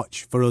brilliant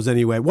watch for us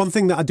anyway. One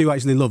thing that I do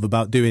actually love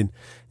about doing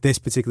this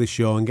particular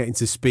show and getting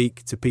to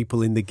speak to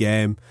people in the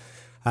game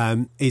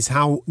is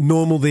how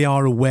normal they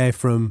are away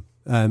from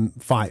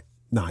fight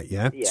night,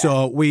 yeah?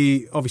 So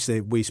we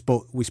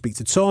speak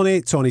to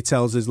Tony. Tony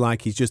tells us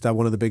like he's just had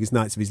one of the biggest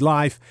nights of his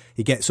life.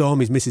 He gets home,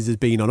 his missus has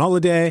been on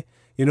holiday,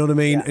 you know what I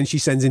mean? Yeah. And she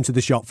sends him to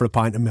the shop for a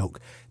pint of milk.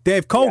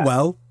 Dave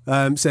Caldwell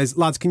says,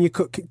 lads, can you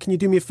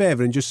do me a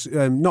favour and just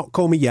not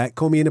call me yet,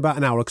 call me in about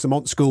an hour because I'm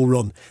on school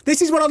run.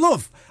 This is what I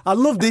love. I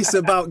love this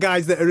about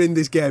guys that are in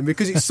this game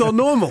because it's so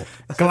normal.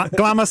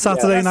 Glamour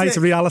Saturday night,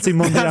 reality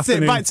Monday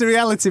afternoon. Back to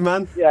reality,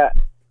 man. Yeah.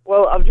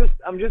 Well, I'm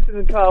just in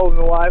the car with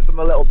my wife and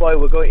my little boy.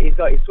 He's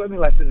got his swimming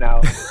lesson now,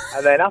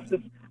 and then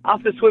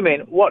after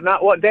swimming, what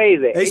day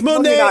is it? It's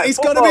Monday. It's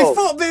got to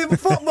be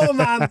football,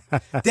 man.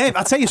 Dave,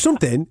 I'll tell you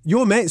something.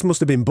 Your mates must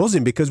have been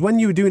buzzing because when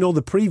you were doing all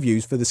the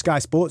previews for the Sky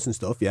Sports and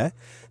stuff,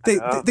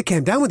 they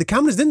came down with the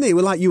cameras, didn't they? It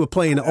was like you were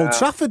playing at Old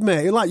Trafford, mate.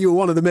 It was like you were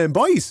one of the main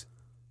boys.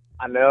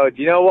 I know.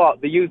 Do you know what?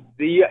 They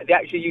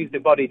actually used the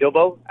body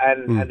double,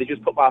 and they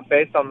just put my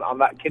face on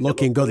that kid.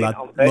 Looking good, lad.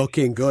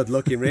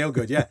 Looking real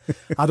good, yeah.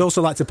 I'd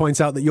also like to point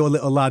out that your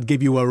little lad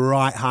give you a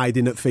right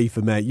hiding at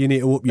FIFA, mate. You need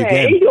to up your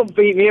game. He don't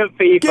beat me at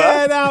FIFA.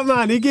 Get out,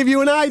 man. He give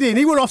you an hiding.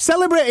 He were off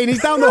celebrating.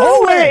 He's down the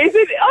hallway. Is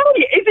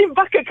it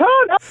back at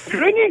corner?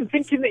 Grinning,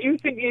 thinking that you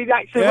think he's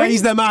actually. Yeah,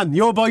 he's the man.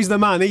 Your boy's the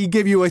man. He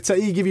give you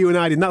an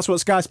hiding. That's what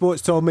Sky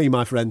Sports told me,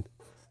 my friend.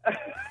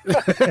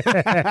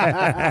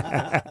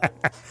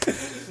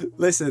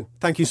 Listen,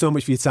 thank you so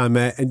much for your time,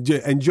 mate.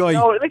 Enjoy.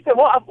 No, listen.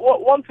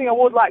 One thing I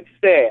would like to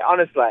say,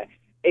 honestly,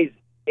 is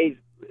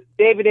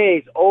David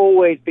A's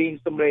always been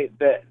somebody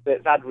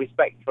that's had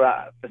respect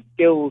for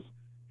skills,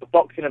 for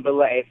boxing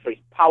ability, for his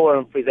power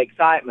and for his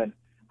excitement,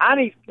 and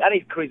his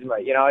charisma.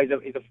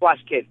 He's a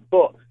flash kid,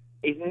 but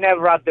he's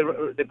never had the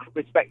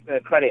respect and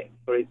the credit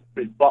for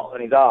his bottle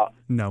and his art.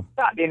 No.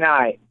 Saturday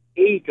night,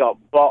 he got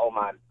bottle,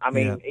 man. I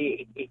mean,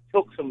 he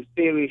took some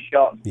serious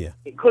shots. Yeah.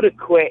 He could have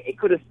quit. He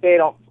could have stayed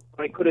on.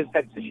 He could have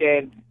said to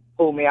Shane,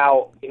 pull me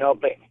out,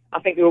 but I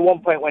think there was one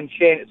point when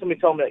somebody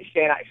told me that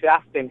Shane actually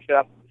asked him, should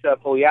I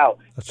pull you out?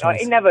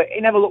 He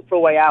never looked for a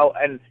way out,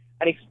 and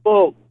he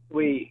spoke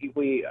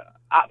we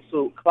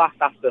absolute class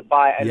after the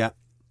fight. And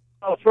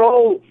for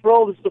all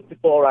the stuff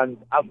beforehand,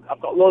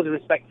 I've got loads of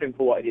respect for him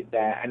for what he did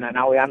there and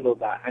how he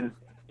handled that. And,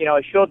 he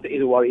showed that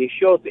he's a warrior. He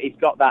showed that he's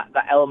got that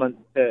element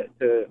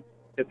to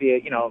be,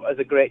 as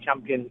a great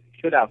champion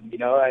should have,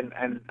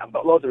 and I've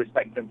got loads of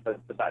respect for him for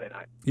Saturday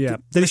night. Yeah.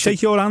 Did he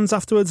shake your hands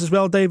afterwards as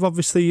well, Dave?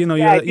 Obviously, you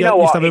used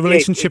to have a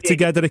relationship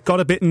together. It got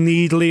a bit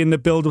needly in the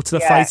build-up to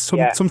the fight.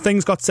 Some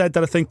things got said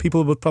that I think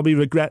people would probably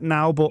regret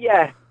now, but...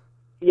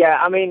 Yeah,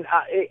 I mean,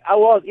 I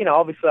was,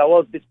 obviously I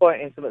was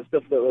disappointed in some of the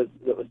stuff that was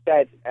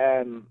said,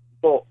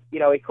 but,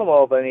 he come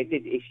over and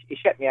he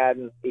shook me hand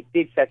and he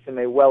did say to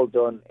me, well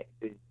done,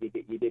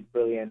 you did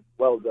brilliant,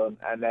 well done,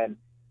 and then,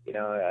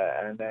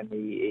 and then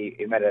he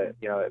made a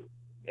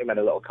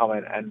little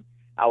comment, and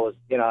I was,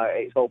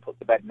 it's all put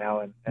to bed now,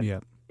 and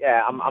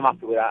I'm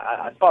happy with that.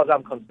 As far as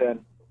I'm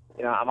concerned,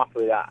 I'm happy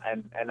with that,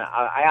 and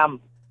I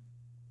am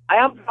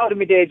proud of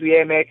my days with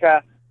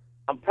Haymaker.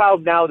 I'm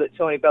proud now that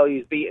Tony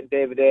Bellew's beaten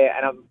David A,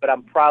 but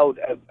I'm proud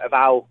of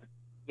how,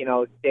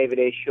 David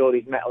A showed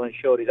his mettle and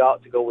showed his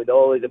art to go with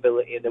all his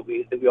ability that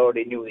we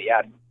already knew that he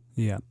had.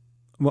 Yeah.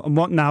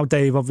 What now,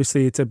 Dave?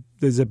 Obviously,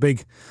 there's a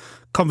big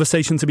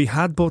conversation to be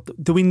had, but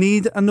do we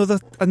need another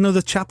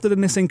chapter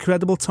in this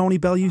incredible Tony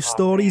Bellew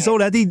story? He's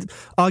already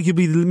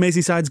arguably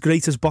Merseyside's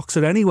greatest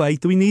boxer anyway.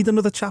 Do we need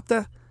another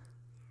chapter?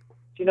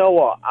 Do you know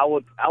what? I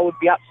would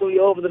be absolutely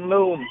over the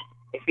moon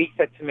if he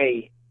said to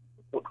me,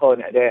 we're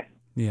calling it a day.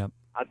 Yeah.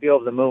 I'd be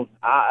over the moon.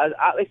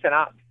 Listen,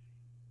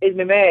 he's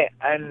my mate,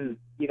 and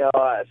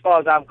as far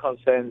as I'm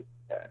concerned,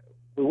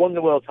 we won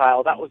the world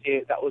title. That was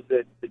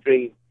the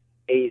dream.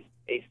 He's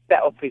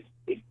set up his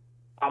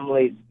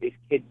family's, his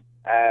kids'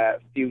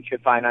 future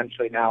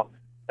financially now.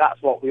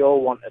 that's what we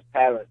all want as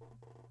parents.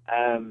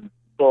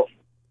 But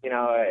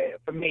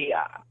for me,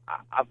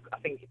 I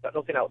think he's got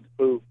nothing else to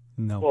prove.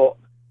 No.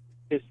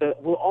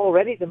 But we're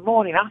already the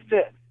morning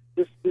after.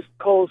 There's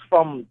calls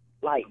from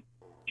like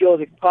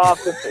Joseph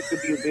Parker for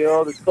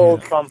WBO. There's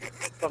calls from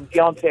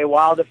Deontay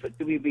Wilder for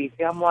WBC.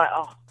 I'm like,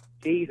 oh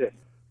Jesus.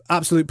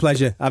 Absolute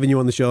pleasure having you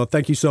on the show.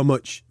 Thank you so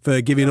much for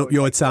giving up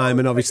your time,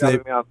 and obviously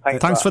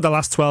thanks for the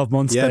last 12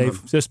 months, Dave.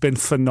 Man. Just been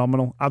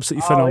phenomenal,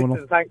 absolutely phenomenal.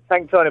 Listen,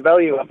 thanks Tony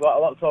Bellew. I've got a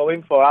lot to owe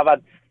him for. I've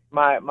had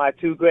my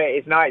 2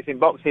 greatest nights in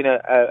boxing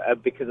are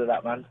because of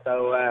that, man.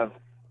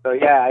 So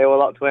yeah, I owe a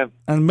lot to him.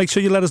 And make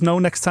sure you let us know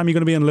next time you're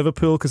going to be in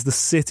Liverpool, because the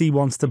city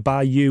wants to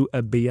buy you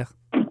a beer.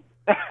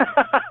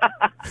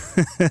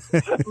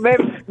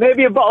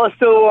 maybe a bottle of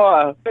still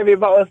water.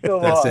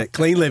 That's it.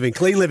 Clean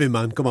living,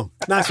 man. Come on.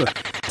 Nice one.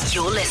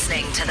 You're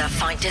listening to the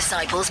Fight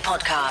Disciples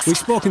podcast. We've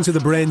spoken to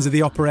the brains of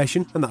the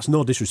operation, and that's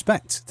no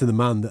disrespect to the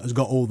man that has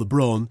got all the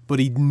brawn, but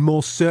he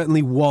most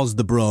certainly was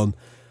the brawn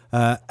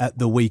at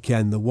the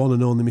weekend. The one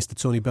and only Mr.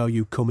 Tony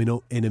Bellew coming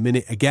up in a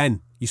minute.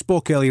 Again, you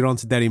spoke earlier on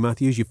to Derry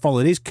Matthews. You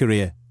followed his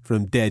career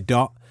from day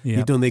dot. Yep.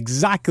 You've done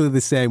exactly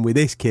the same with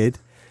this kid.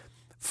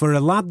 For a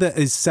lad that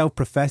is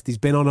self-professed, he's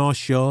been on our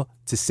show,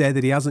 to say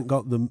that he hasn't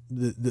got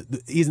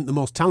he isn't the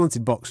most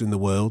talented boxer in the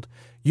world,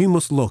 you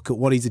must look at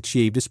what he's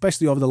achieved,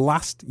 especially over the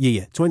last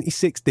year.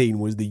 2016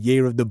 was the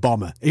year of the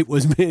bomber.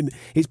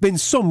 It's been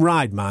some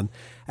ride, man.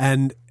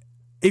 And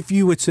if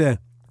you were to,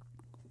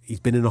 he's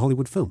been in a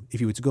Hollywood film. If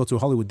you were to go to a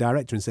Hollywood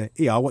director and say,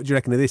 "Yeah, what do you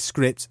reckon of this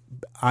script,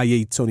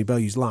 i.e. Tony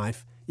Bellew's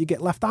life?" you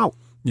get left out.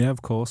 Yeah,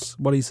 of course.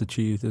 What he's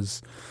achieved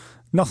is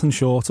nothing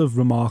short of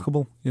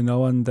remarkable,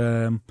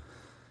 and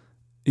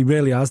he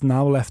really has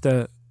now left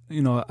a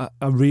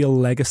real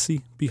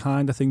legacy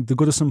behind. I think the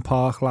Goodison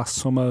Park last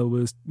summer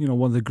was,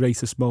 one of the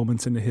greatest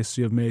moments in the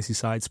history of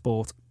Merseyside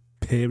sport,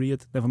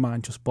 period. Never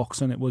mind just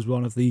boxing. It was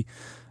one of the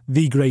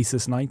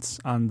greatest nights.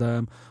 And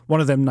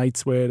one of them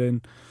nights where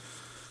in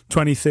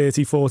 20,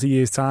 30, 40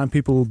 years' time,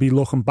 people will be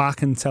looking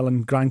back and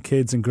telling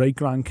grandkids and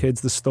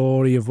great-grandkids the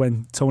story of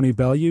when Tony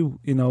Bellew,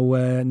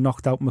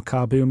 knocked out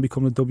Makabu and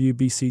become the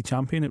WBC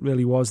champion. It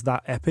really was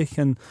that epic.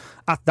 And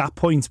at that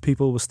point,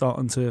 people were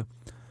starting to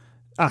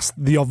ask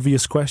the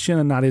obvious question,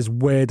 and that is,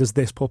 where does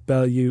this put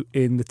Bellew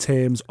in the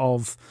terms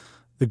of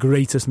the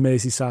greatest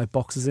Merseyside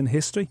boxers in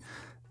history?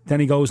 Then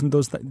he goes and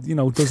does that,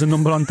 does a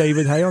number on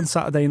David Haye on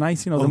Saturday night,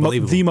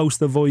 the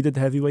most avoided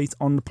heavyweight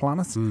on the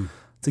planet.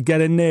 To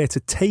get in there, to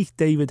take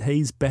David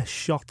Haye's best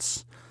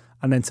shots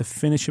and then to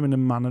finish him in the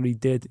manner he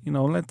did.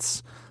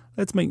 Let's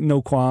make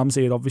no qualms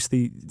here.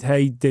 Obviously,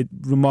 Haye did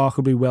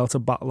remarkably well to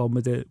battle on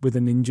with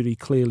an injury.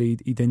 Clearly,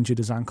 he'd injured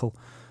his ankle.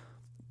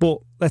 But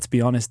let's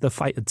be honest, the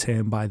fight had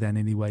turned by then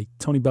anyway.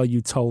 Tony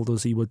Bellew told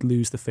us he would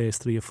lose the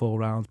first 3 or 4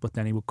 rounds, but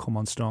then he would come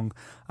on strong.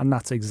 And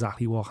that's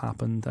exactly what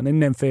happened. And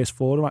in them first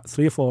 3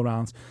 or 4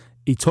 rounds,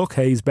 he took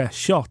Haye's best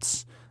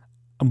shots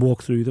and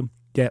walked through them.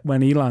 Yet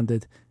when he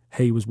landed,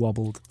 Haye was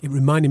wobbled. It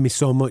reminded me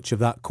so much of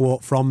that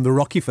quote from the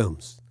Rocky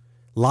films.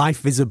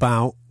 Life is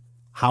about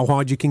how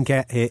hard you can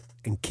get hit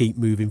and keep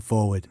moving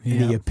forward. Yeah.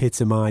 And he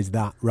epitomised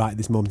that right at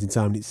this moment in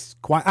time. And it's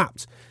quite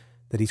apt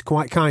that he's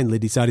quite kindly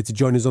decided to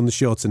join us on the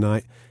show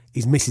tonight.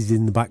 His missus is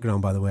in the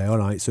background, by the way, all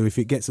right? So if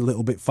it gets a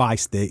little bit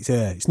feisty,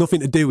 it's nothing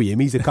to do with him.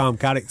 He's a calm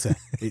character.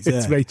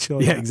 It's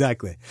Rachel. Yeah,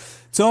 exactly.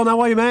 So, how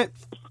are you, mate?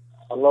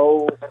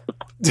 Hello.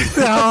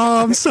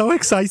 Oh, I'm so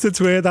excited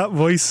to hear that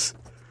voice.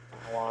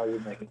 How are you,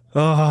 mate?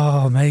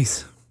 Oh,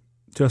 mate.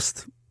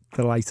 Just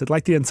delighted.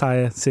 Like the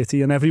entire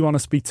city and everyone I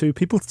speak to.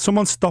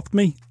 Someone stopped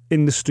me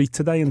in the street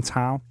today in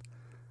town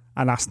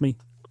and asked me,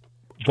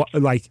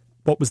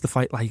 what was the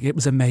fight like? It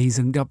was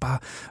amazing.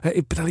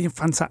 Brilliant,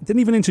 fantastic.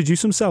 Didn't even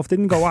introduce himself.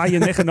 Didn't go, "Hi, you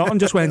Nick," or nothing.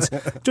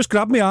 Just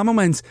grabbed my arm and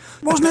went,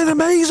 "Wasn't it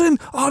amazing?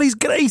 Oh, he's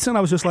great." And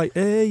I was just like,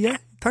 yeah,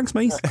 thanks,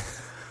 mate.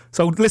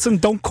 So listen,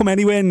 don't come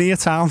anywhere near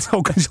town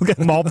because you'll get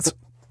mobbed.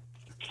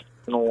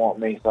 You know what,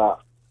 mate?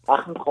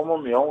 I can come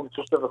on my own.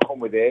 Just if I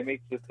come with her,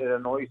 mate, it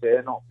annoys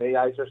her, not me.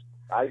 I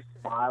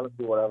smile and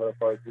do whatever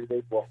if I do,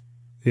 mate. But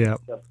yeah.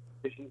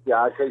 She's the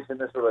eye case in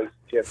this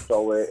relationship,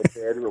 so it's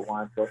her who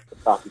wants us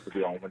happy to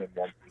be home in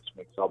one piece,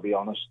 mate. So I'll be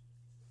honest,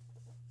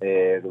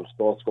 there was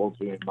thoughts going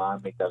through my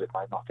mind, mate, that it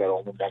might not get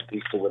home in one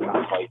piece to win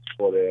that fight,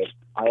 but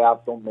I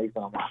have done, mate,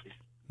 and I'm happy.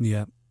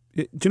 Yeah.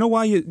 Do you know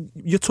why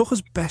you took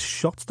his best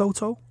shots,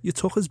 Doto? You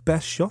took his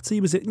best shots.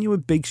 He was hitting you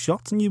with big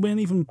shots, and you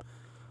weren't even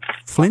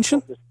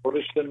flinching. That's what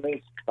discouraged him,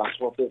 mate.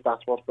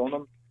 That's what's done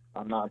him,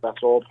 and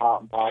that's all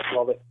part and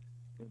parcel of it.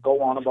 And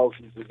go on about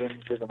his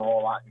injuries and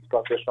all that. He's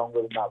got this wrong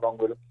with him, that wrong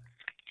with him.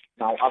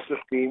 Now, I've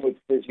just been with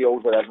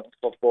physios at Everton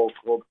Football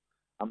Club,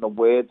 and the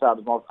words out of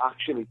his mouth,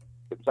 it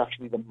was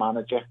actually the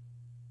manager,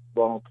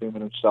 Ronald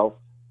Koeman himself.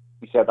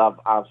 He said,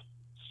 I've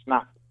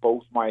snapped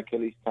both my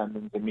Achilles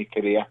tendons in my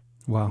career.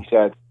 Wow. He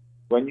said,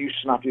 when you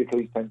snap your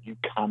Achilles tendon, you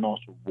cannot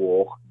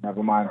walk.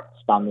 Never mind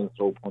standing and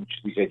throw punches.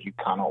 He said, you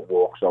cannot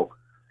walk. So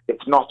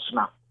it's not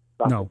snapped.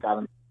 That's a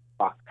guarantee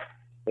fact.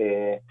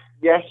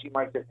 Yes, he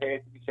might have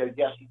hurt. He said,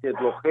 yes, he did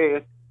look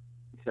hurt.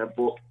 He said,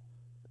 but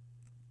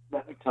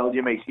let me tell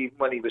you, mate, even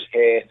when he was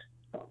hurt,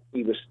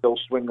 he was still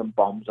swinging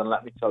bombs. And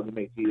let me tell you,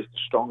 mate, he is the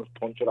strongest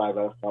puncher I've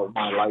ever felt in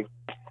my life.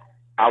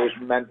 I was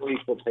mentally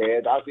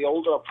prepared. As the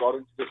older I've got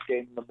into this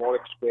game, the more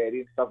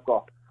experience I've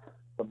got,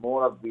 the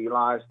more I've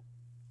realised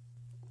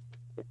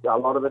a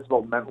lot of it's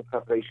about mental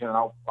preparation and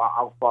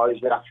how far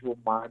is your actual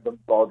mind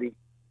and body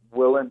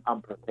willing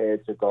and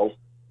prepared to go.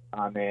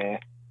 And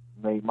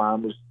mate,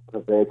 mine was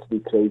prepared to do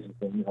crazy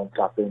things on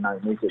Saturday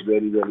night, mate. It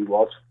really, really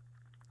was.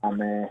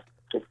 And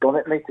it's done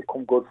it, mate, to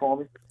come good for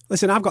me.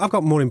 Listen, I've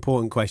got more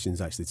important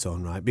questions actually,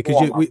 Ton, right?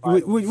 Because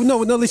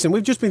listen,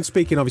 we've just been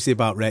speaking obviously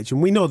about Rach,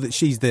 and we know that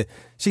she's the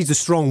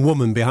strong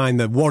woman behind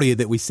the warrior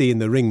that we see in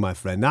the ring, my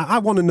friend. Now, I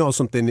want to know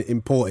something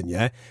important,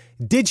 yeah?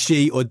 Did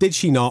she or did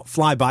she not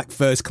fly back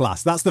first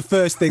class? That's the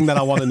first thing that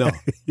I want to know.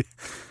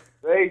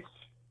 Rach,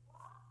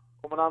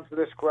 come and answer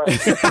this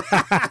question.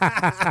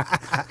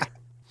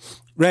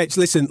 Rach,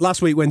 listen,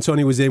 last week when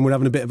Tony was in, we're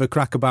having a bit of a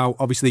crack about,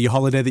 obviously, your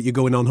holiday that you're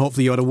going on.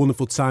 Hopefully you had a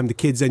wonderful time. The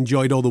kids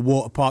enjoyed all the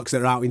water parks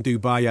that are out in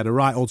Dubai. You had a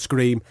right old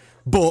scream.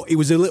 But he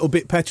was a little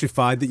bit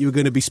petrified that you were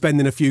going to be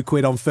spending a few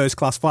quid on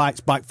first-class flights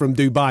back from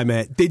Dubai,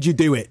 mate. Did you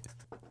do it?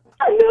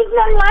 I lose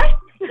my life.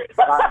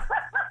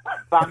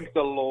 Thank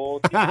the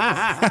Lord.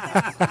 I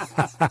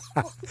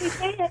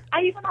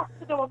even have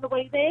to go on the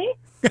way there.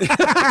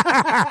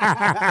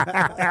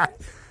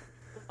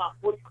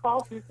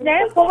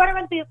 No, but when I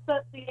went to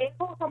the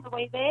airport on the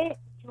way there,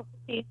 just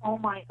see, oh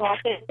my God,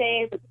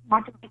 there's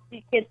imagine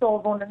these kids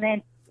all running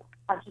in.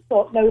 I just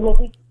thought, no,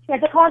 lovely. She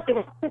said, I can't do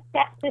it. This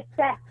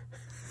step.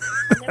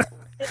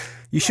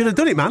 You should have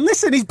done it, man.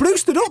 Listen, he's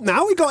boosted up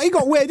now. He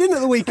got weighed in at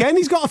the weekend.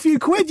 He's got a few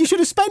quid. You should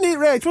have spent it,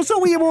 Rach. What's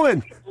up with you,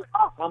 woman?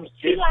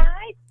 She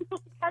lied.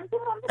 Because the candle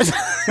on the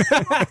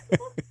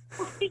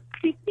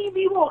she see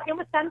me walking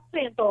with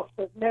sensory and thought,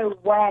 there's no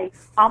way.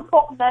 I'm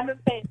putting them in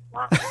first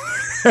class.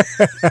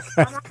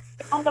 And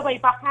on the way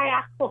back, I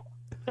asked, to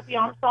be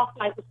honest, our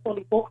flight was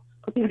fully booked.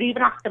 Because he was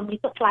even asking me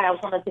to fly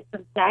out on a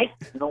different day.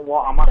 You know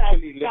what? I'm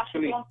actually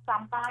literally on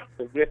standby.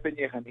 The ripping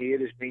you can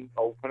hear is me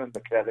opening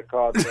the credit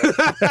card. But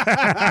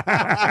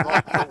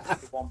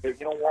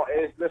you know what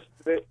it is? Listen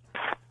to it.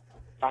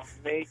 That's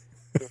me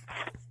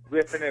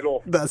ripping it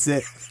up. That's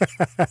it.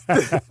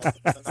 And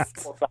I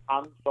put the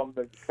hand from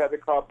the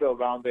credit card bill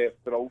around their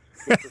throat.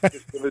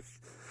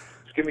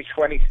 Just give me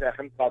 20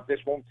 seconds, lad.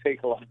 This won't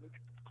take long.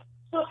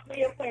 Trust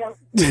me, it will.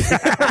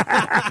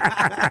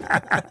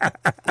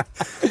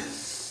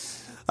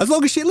 As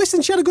long as she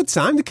had a good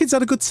time. The kids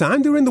had a good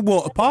time. They were in the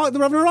water park.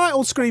 They're having a right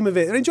old scream of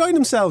it. They're enjoying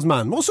themselves,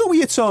 man. What's up with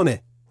you, Tony?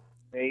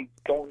 Hey,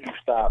 don't you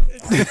start me.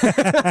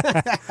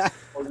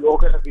 Or you're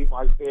going to be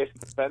my first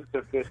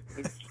expensive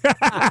business.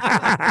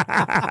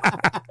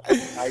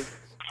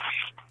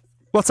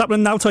 What's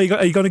happening now, Tony?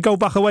 Are you going to go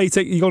back away?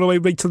 Are you going away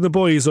right to the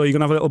boys, or are you going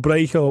to have a little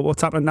break, or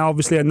what's happening now?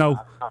 Obviously, I know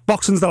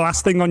boxing's the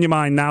last thing on your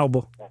mind now,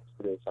 but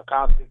I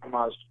can't think of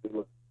my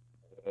school.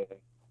 I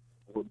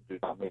wouldn't do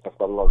that, mate. I've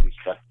got a lot of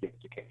respect for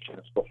education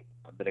and stuff,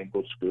 and they're in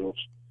good schools.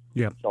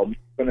 Yeah. So I'm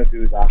going to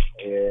do that.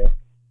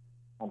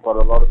 I've got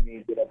a lot of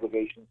media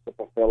obligations to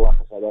fulfill. Like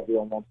I said,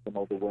 everyone wants to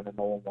know the winner,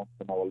 no one wants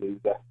to know a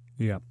loser.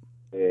 Yeah.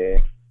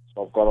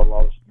 So I've got a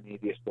lot of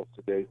media stuff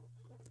to do.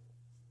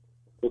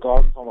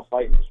 Regarding from a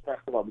fighting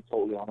perspective, I'll be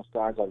totally honest,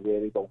 guys, I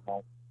really don't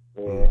know.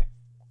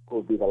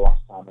 Could be the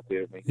last time I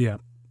do it, mate. Yeah.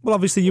 Well,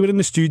 obviously, you were in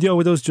the studio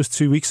with us just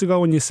 2 weeks ago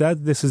when you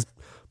said this is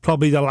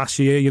probably the last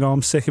year. You know,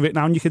 I'm sick of it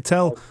now, and you could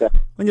tell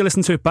when you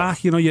listen to it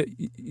back. You know,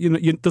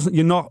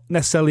 you're not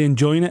necessarily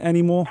enjoying it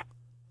anymore.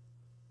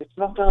 It's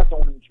not that I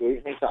don't enjoy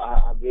it, mate.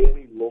 I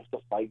really love the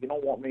fight. You know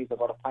what, mate? I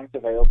got a pint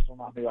of ale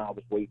thrown at me when I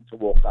was waiting to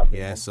walk that.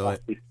 Yeah, so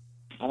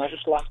and I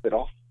just laughed it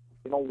off.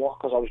 You know what?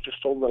 Because I was just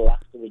so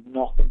relaxed. There was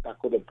nothing that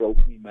could have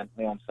broken me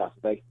mentally on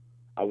Saturday.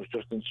 I was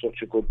just in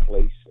such a good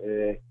place.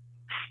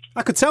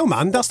 I could tell,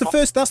 man. That's the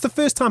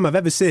first time I've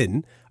ever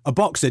seen a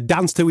boxer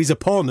dance to his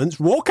opponent's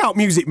walkout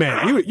music,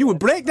 mate. You were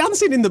break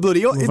dancing in the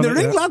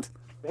ring, lad.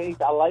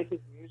 Mate, I like his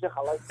music.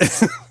 I like.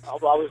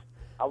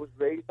 I was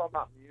raised on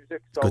that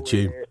music. So good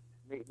tune.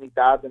 My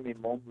dad and my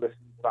mum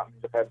listened to that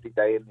music every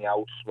day in the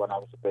house when I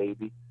was a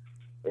baby,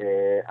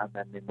 and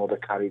then my mother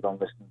carried on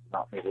listening to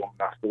that music long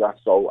after that.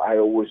 So I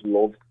always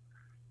loved,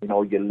 you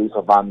know, your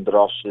Luther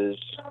Vandross's,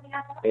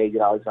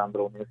 your Alexander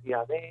O'Neill.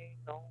 Yeah, they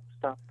know.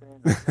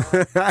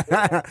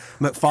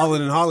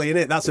 McFarlane and Holly,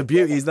 innit? That's a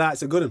beauty, is that?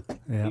 It's a good one.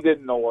 Yeah. He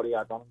didn't know what he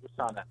had done.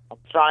 I'm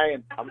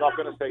trying. I'm not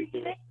going to say to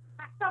him.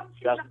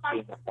 She hasn't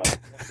seen the fight.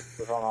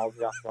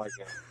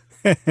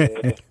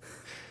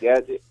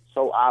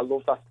 So I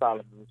love that style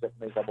of music,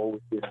 mate. I've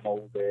always been an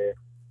old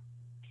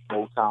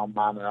Motown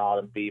man and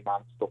R&B man,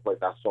 stuff like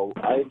that. So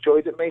I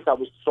enjoyed it, mate. I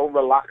was so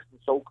relaxed and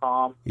so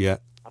calm. Yeah.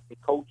 And the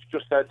coach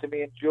just said to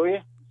me, enjoy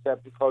it. He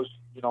said, because,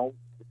 you know,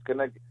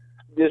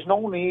 there's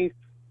no need.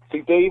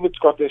 See, David's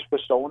got this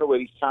persona where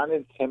he's trying to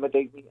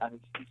intimidate me and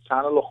he's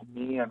trying to look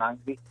mean and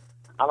angry.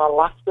 And I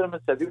laughed at him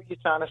and said, who are you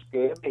trying to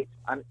scare me?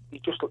 And he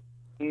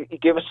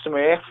gave a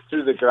smirk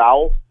through the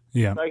growl.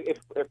 Yeah. Like if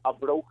I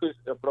broke his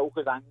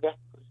anger.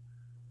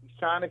 He's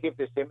trying to give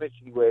this image.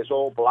 He wears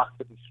all black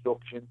for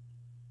destruction.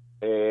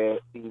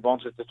 He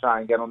wanted to try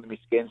and get under my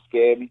skin,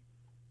 scare me.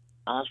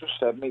 And as I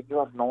said, mate, you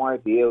have no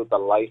idea the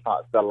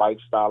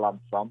lifestyle I'm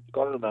from. You've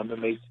got to remember,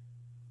 mate,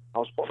 I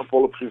was putting a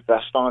bulletproof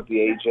vest on at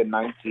the age of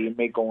 19,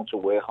 mate, going to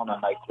work on a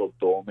nightclub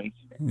door, mate.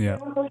 Yeah.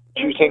 Do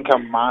you think a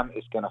man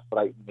is going to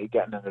frighten me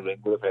getting in the ring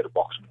with a pair of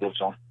boxing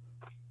gloves on?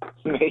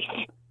 Mate.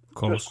 Of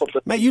course.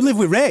 Mate, you live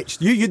with Rich.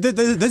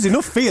 There's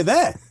enough fear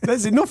there.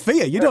 There's enough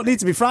fear. You don't need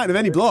to be frightened of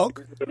any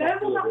bloke. No,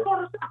 well,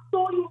 I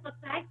thought you were going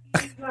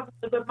to say you have to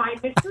live with my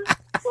missus.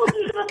 Well,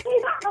 you're going to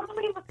say that doesn't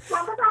mean the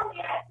slammer down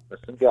yet.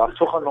 Listen, yeah, I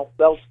took enough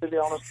belts, to be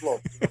honest,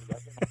 love.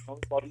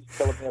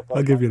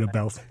 I'll give you the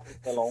belt.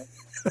 Alone.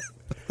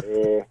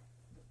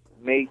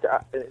 Mate,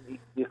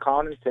 you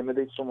can't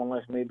intimidate someone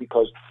like me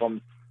because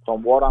from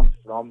what I'm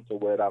from to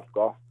where I've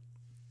got,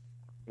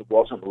 it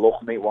wasn't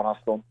luck, mate, what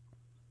I've done.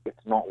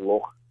 It's not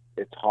luck.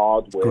 It's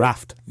hard work.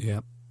 Graft.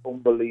 Yeah.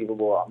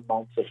 Unbelievable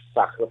amounts of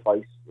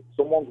sacrifice. If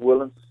someone's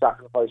willing to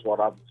sacrifice what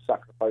I've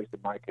sacrificed in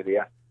my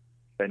career,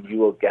 then you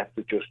will get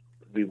the just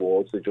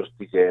rewards, the just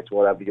desserts,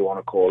 whatever you want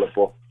to call it.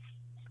 But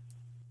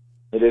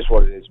it is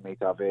what it is,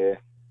 mate.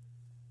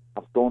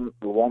 I've done,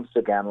 once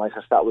again, like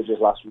I started with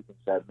just last week and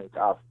said, mate,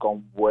 I've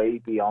gone way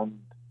beyond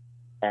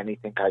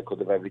anything I could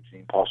have ever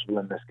dreamed possible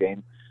in this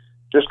game.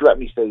 Just let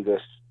me say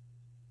this.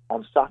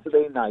 On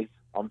Saturday night,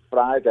 on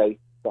Friday,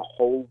 the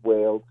whole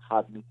world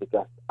had me to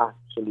get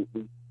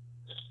absolutely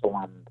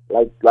slammed.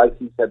 Like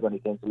he said when he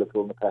came to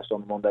Liverpool in the press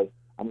on Monday,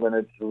 I'm going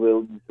to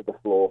drill you to the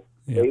floor.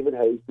 Yeah. David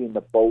Haye's been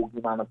the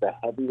bogeyman of the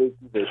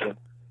heavyweight division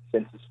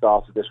since he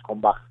started this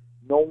comeback.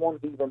 No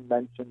one's even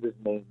mentioned his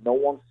name. No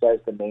one says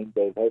the name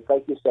David Haye. It's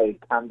like you say,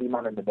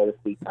 Candyman in the mirror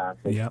 3 times.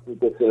 It's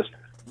ridiculous.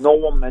 No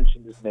one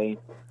mentioned his name.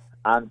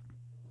 And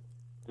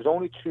there's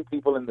only 2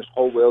 people in this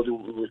whole world who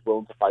was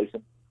willing to fight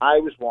him. I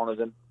was one of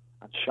them,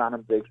 and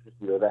Shannon Briggs was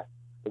the other.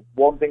 The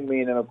one thing me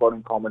and him have got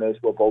in common is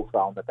we're both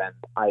round the bend.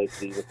 I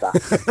agree with that.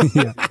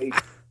 Yeah.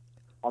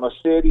 On a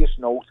serious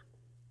note,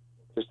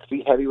 there's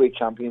 3 heavyweight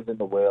champions in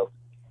the world.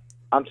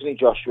 Anthony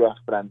Joshua,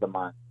 friend of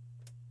mine.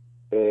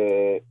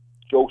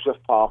 Joseph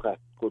Parker,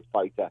 good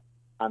fighter.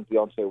 And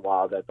Deontay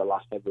Wilder, the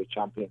last heavyweight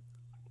champion.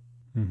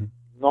 Mm-hmm.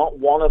 Not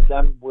one of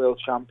them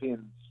world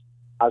champions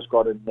has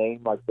got a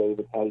name like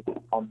David Haye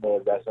on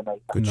their resume.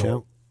 Good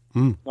show.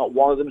 Not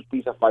one of them's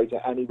beat a fighter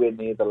anywhere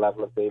near the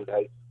level of David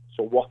Haye.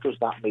 So what does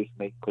that make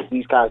me? Because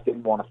these guys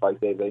didn't want to fight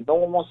David Haye. No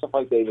one wants to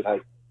fight David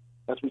Haye.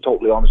 Let's be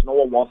totally honest. No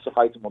one wants to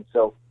fight him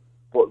until.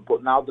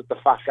 But now that the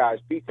fat guy's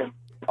beat him,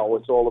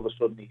 it's all of a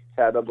sudden he's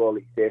terrible,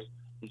 he's this,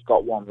 he's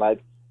got one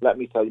leg. Let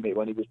me tell you, mate,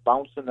 when he was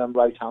bouncing them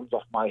right hands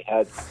off my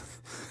head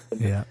in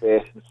the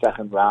first and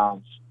second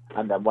rounds,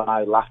 and then when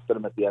I laughed at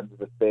him at the end of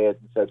the third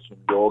and said,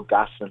 you're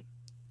gassing,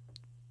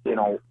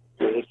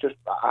 it's just,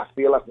 I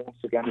feel like once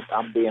again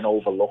I'm being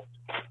overlooked.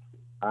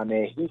 And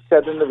he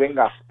said in the ring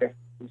after,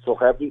 he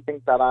took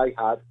everything that I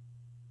had.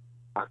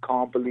 I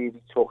can't believe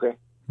he took it.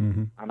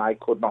 Mm-hmm. And I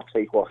could not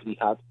take what he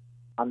had.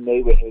 And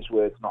they were his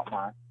words, not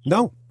mine.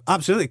 No,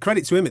 absolutely.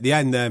 Credit to him at the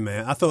end there,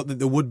 mate. I thought that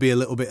there would be a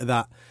little bit of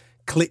that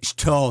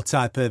Klitschko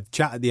type of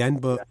chat at the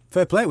end, but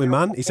fair play to him,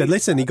 man. He said,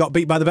 listen, he got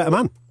beat by the better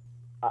man.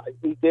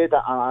 He did,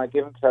 and I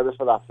give him credit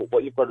for that. But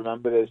what you've got to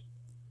remember is,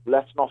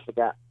 let's not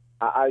forget,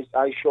 I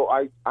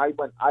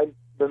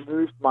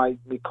removed my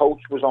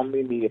coach was on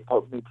me, my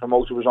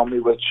promoter was on me,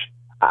 which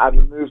I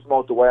removed them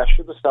out the way. I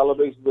should have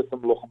celebrated with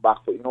them looking back,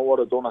 but you know what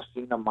I've done? I've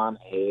seen a man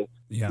here.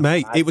 Yeah.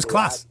 Mate, it was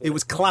class. It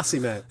was classy,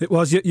 mate. It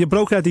was. You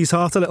broke Eddie's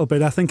heart a little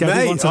bit. I think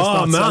everyone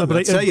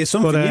celebrating. I'll tell you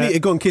something. You need to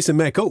go and kiss and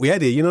make up with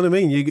Eddie. You know what I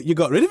mean? You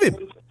got rid of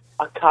him.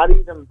 I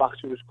carried him back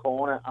to his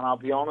corner, and I'll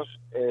be honest,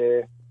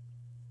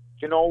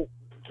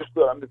 just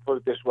let me put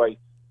it this way.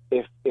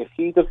 If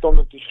he'd have done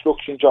the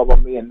destruction job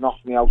on me and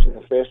knocked me out in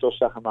the first or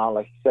second round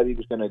like he said he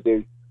was going to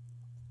do,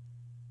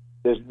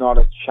 there's not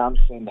a chance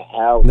in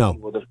hell he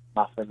would have done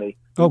that for me.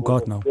 Oh,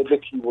 God, no.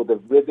 He would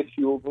have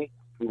ridiculed me.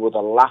 He would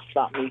have laughed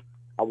at me.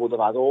 I would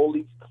have had all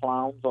these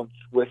clowns on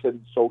Twitter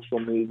and social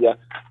media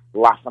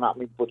laughing at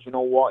me. But you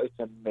know what? It's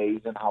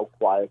amazing how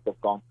quiet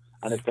they've gone.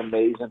 And it's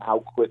amazing how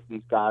quick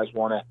these guys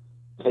want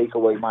to take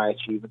away my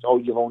achievements. Oh,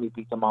 you've only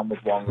beat a man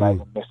with one leg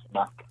and this and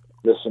that.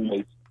 Listen,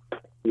 mate.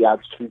 He had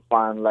 2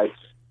 fine legs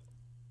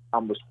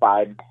and was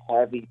firing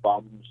heavy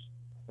bombs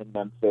in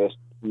them first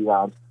 3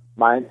 rounds.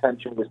 My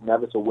intention was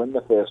never to win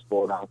the first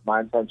 4 rounds. My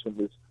intention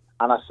was,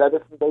 and I said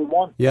it from day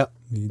one. Yeah,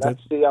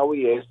 let's see how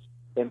he is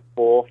in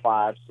 4,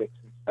 5, 6,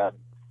 and 7.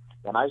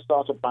 When I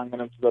started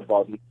banging him to the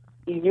body,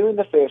 he knew in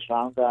the first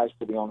round, guys,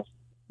 to be honest.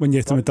 When you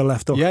hit him with the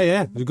left hook. Yeah,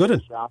 it was a good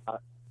one.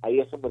 I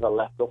hit him with a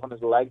left hook, and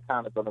his leg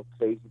kind of done a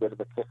crazy bit of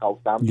a kick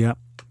out down. Yeah.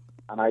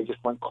 And I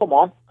just went, come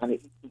on, and he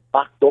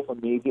backed up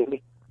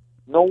immediately.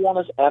 No one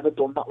has ever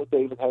done that with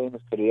David Haye in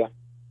his career.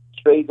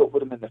 Straight up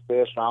with him in the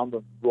first round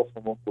and rough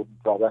him up,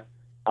 wouldn't bother.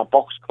 I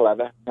boxed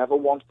clever. Never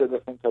once did I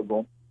think to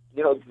run.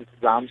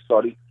 I'm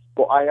sorry.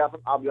 But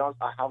I'll be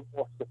honest, I haven't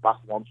watched it back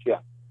once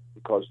yet.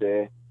 Because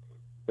the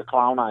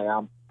clown I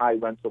am, I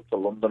went up to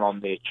London on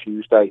the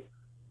Tuesday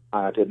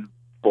and I didn't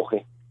book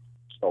it.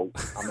 So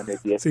I'm an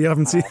idiot. So you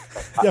haven't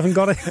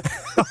got it?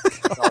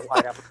 No, I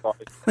ever got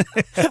it.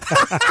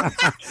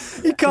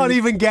 He can't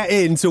even get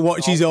in to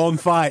watch his own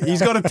fight.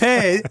 He's got to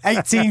pay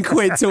 18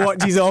 quid to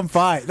watch his own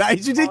fight. That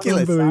is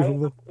ridiculous.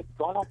 Unbelievable. It's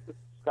gone off the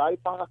Sky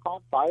fan. I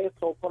can't buy it,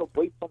 so I've got to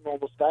wait for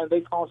normal Sky.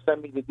 They can't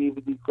send me the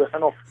DVD quick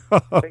enough.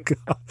 I think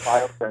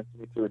Sky will send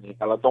me to an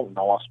email. I don't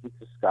know. I'll speak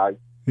to Sky.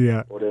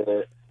 Yeah. But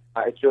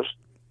it's just,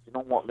 you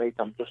know what, mate?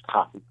 I'm just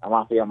happy. I'm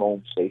happy I'm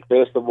home safe.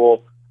 First of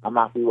all, I'm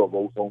happy we're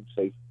both home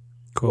safe.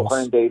 Of course.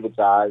 Looking in David's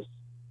eyes,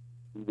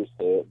 he was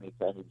hurt me,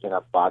 and he was in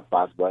a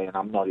bad way, and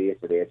I'm not here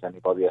to hurt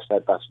anybody. I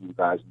said that to you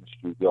guys in the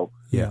studio.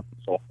 Yeah.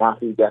 So I'm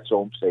happy he gets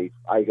home safe.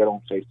 I get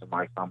home safe to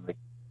my family.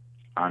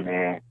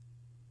 And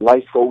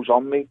life goes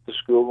on, mate. The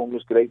school run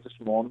was great this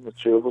morning. The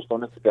two of us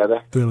done it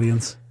together.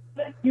 Brilliant.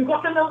 You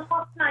got the milk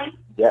last night?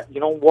 Yeah, you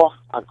know what?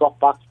 I got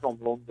back from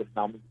London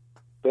now.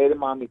 Bear in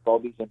mind my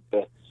body's in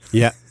bits.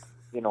 Yeah.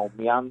 You know,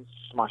 my hands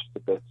smashed to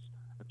bits.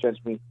 It turns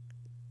me,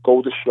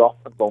 go to the shop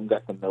and go and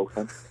get the milk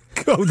in.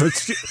 Go to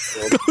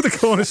the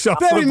corner shop.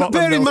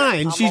 Bear in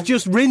mind, she's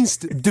just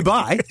rinsed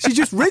Dubai. She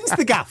just rinsed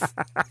the gaff.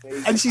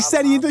 And she's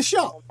sending you the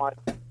shop.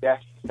 Yeah,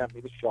 she sent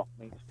me the shop,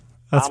 mate.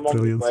 That's I'm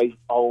brilliant. on the way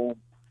home.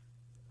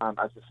 And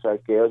as I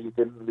said, girls, you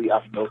didn't really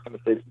have milk in the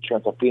fridge.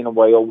 I've been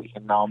away all week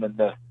and now I'm in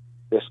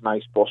this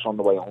nice bus on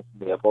the way home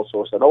from the airport.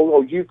 So I said,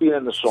 oh, you've been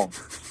in the sun,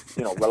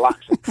 you know,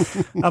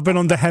 relaxing. I've been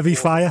under heavy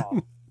fire.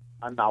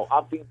 And now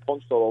I've been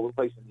punched all over the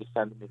place and you're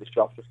sending me the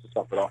shop just to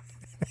top it off.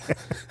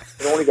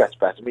 It only gets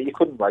better. I mean, you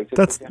couldn't write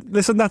it.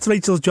 Listen, that's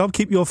Rachel's job.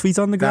 Keep your feet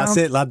on the ground. That's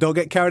it, lad. Don't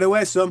get carried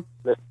away, son.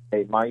 Listen,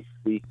 mate, my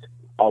feet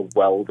are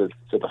welded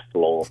to the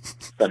floor.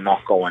 They're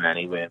not going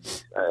anywhere.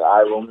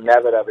 I will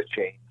never, ever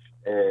change.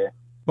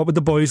 What were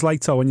the boys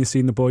like, Tom, when you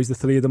seen the boys? The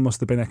three of them must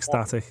have been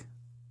ecstatic.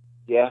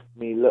 Yeah,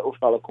 me little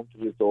fella come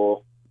to the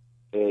door.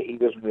 He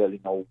doesn't really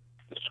know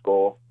the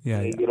score.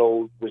 Yeah, the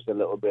 8-year-old was a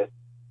little bit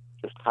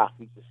just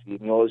happy to see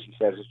me. All he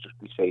says is just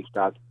be safe,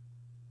 Dad.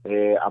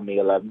 And me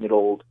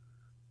 11-year-old,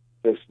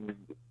 listen,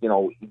 you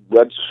know, he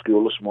went to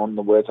school this morning.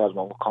 The words I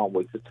was, I can't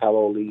wait to tell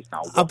all these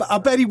now. I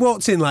bet he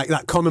walked in like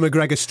that Conor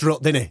McGregor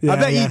strut, didn't he? Yeah, I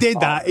bet yeah. he did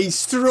that. He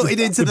strutted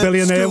into the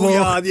billionaire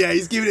schoolyard. Yeah,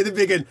 he's giving it the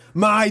big one.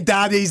 My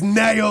daddy's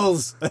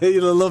nails.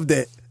 He'd have loved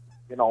it.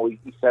 You know, he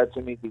said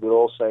to me, they were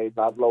all saying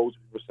that, loads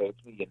of people were saying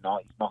to me, he's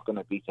not going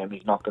to beat him,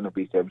 he's not going to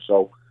beat him.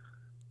 So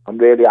I'm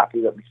really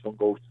happy that my son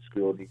goes to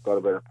school and he's got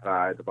a bit of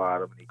pride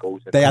about him and he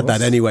goes in. They had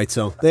that anyway,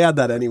 Tom. They had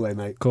that anyway,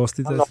 mate. Of course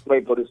they did.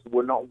 But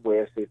we're not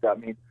worse. I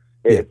mean,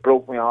 it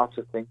broke my heart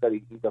to think that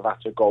he'd have had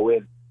to go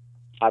in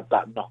had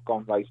that not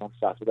gone right on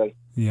Saturday.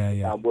 Yeah.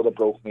 That would have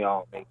broke my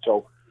heart, mate.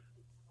 So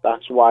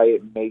that's why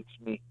it makes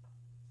me.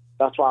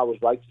 That's why I was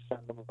right to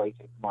send him away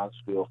to command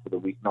school for the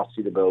week, not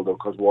see the build-up,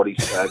 because what he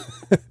said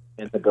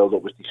in the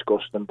build-up was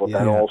disgusting. But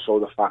then also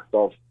the fact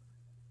of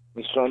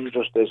my son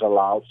just is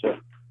allowed to. I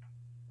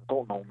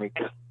don't know, mate.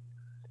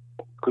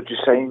 Could you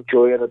say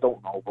enjoy it? I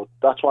don't know, but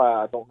that's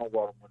why I don't know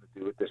what I'm going to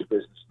do with this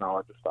business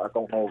now. I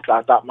don't know.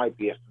 That might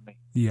be it for me.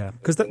 Yeah,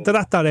 because they're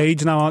at that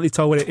age now, aren't they,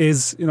 told it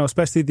is, you know,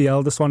 especially the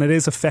eldest one, it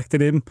is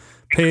affecting him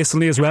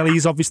personally as well.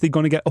 He's obviously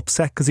going to get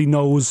upset because he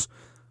knows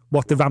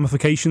what the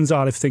ramifications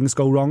are if things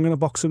go wrong in a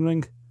boxing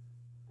ring.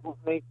 Well,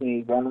 mate,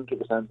 me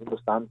 100%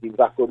 understand. He was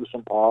at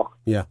Goodison Park.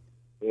 Yeah.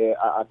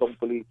 I don't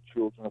believe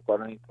children have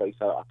got any place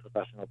at a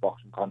professional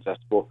boxing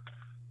contest, but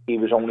he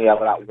was only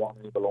ever at one,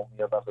 and he will only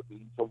have ever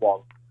been to one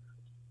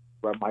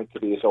when my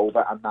career's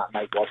over, and that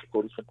night was at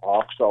Goodison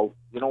Park. So,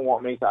 you know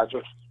what, mate, I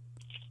just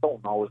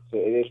don't know. It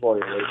is what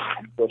it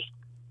is.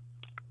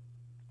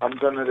 I'm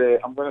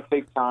gonna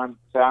take time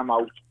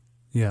out.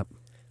 Yeah.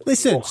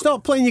 Listen,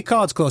 stop playing your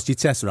cards close to your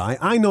chest, right?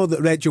 I know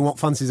that Rachel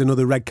fancies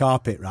another red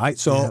carpet, right?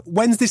 So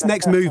when's this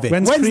next movie?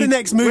 When's the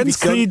next movie? When's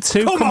Creed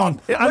 2? Come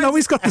on. I know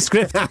he's got the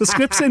script. The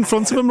script's in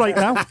front of him right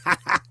now.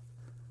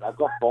 I've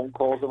got phone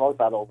calls about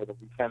that over the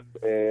weekend.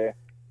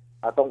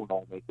 I don't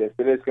know, mate. If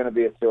there is going to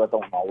be a 2, I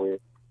don't know.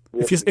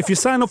 If you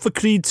sign up for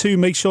Creed 2,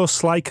 make sure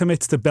Sly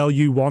commits to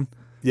Bellew 1.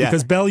 Yeah.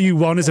 Because Bellew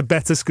 1 is a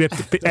better script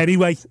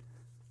anyway.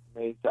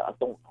 Mate, I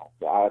don't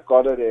know. I've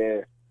got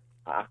it.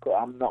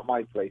 I'm not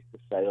my place to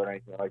say or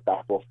anything like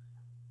that, but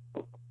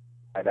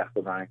I'd have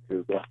to Ryan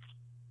Coogler.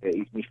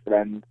 He's my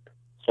friend.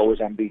 So is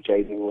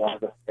MBJ. They were one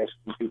of the best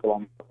people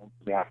on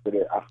me after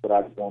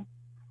I'd won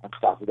on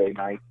Saturday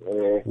night.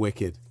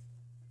 Wicked.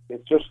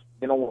 It's just,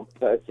 you know,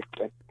 it's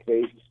a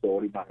crazy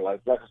story, man.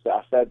 Like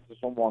I said to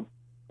someone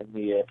in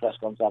the press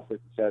conference after,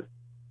 he said,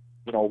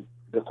 you know,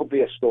 there could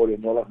be a story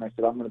in your life, and I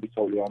said, I'm going to be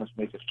totally honest,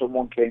 mate. If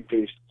someone came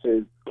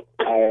to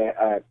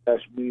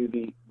best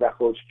movie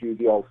record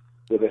studio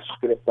with a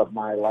script of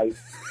my life,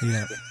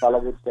 the fella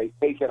would say,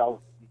 take it out,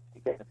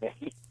 you're getting a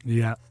Mickey.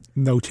 Yeah,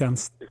 no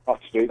chance. It's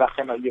not true.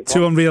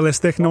 Too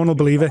unrealistic, no one will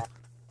believe it.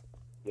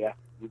 Yeah,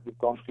 you've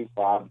gone too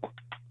far.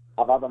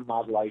 I've had a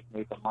mad life,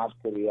 mate, a mad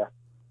career.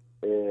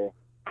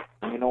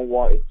 And you know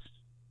what?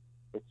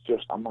 It's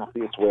just, I'm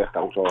happy it's worked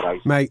out all right.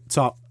 Mate,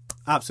 top.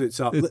 Absolute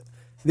top. At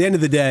the end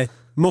of the day,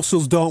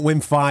 muscles don't win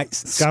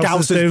fights.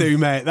 Scousers do,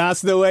 mate.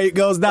 That's the way it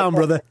goes down,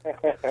 brother.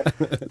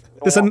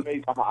 Listen,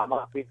 mate, I'm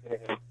happy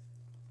it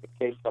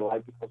came to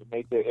life because,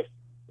 mate, if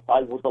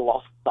I would have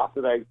lost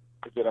Saturday,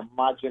 Could you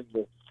imagine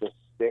the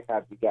stick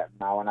I'd be getting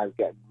now, and I was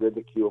getting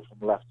ridiculed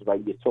from left to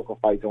right. You took a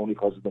fight only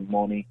because of the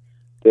money,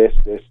 this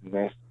and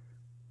this.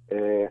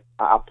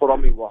 I put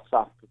on my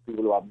WhatsApp for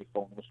people who have my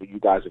phone, so you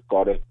guys have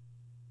got it.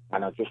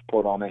 And I just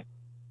put on it.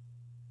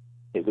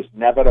 It was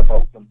never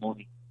about the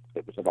money.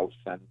 It was about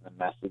sending a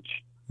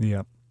message.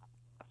 Yeah.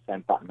 I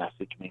sent that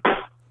message, mate.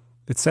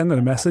 It's sending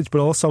a message, but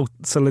also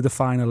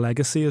solidifying a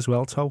legacy as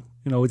well, Toe.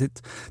 You know,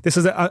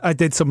 I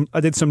did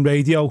some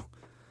radio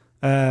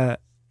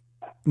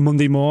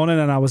Monday morning,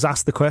 and I was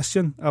asked the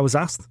question. I was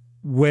asked,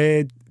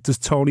 where does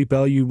Tony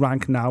Bellew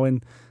rank now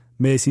in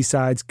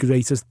Merseyside's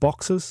greatest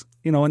boxers?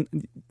 You know, and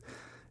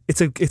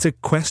it's a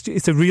question.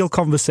 It's a real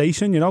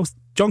conversation. You know,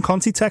 John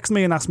Conti texted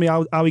me and asked me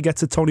how he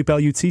gets a Tony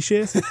Bellew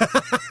t-shirt.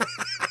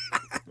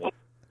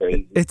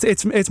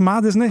 It's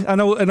mad, isn't it? I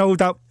know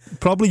that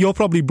you're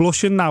probably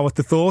blushing now at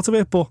the thought of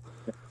it, but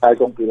I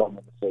don't belong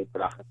in the same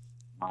bracket,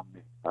 man.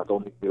 I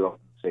don't even belong in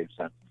the same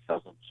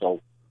sentence.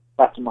 So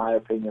that's my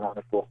opinion on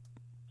it. But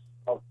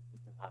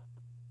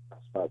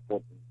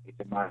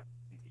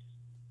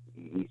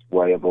he's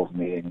way above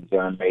me, and he's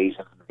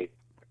amazing.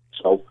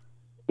 So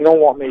you know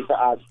what, mate?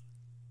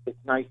 It's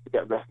nice to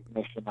get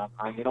recognition,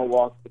 and you know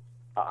what?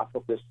 I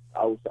put this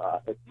out.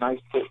 It's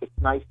nice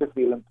to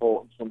feel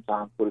important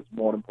sometimes, but it's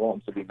more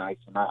important to be nice.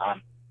 And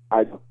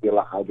I don't feel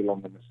like I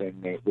belong in the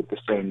same name with the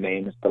same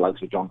name as the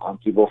likes of John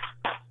Conti, but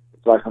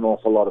it's like an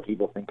awful lot of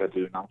people think I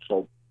do now.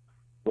 So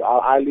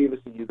I leave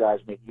it to you guys,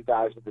 mate. You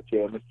guys are the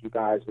journalists. You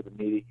guys are the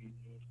media. You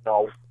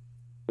know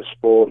the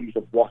sport. You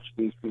have watched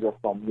these people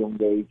from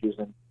young ages,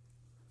 and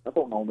I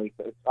don't know, mate.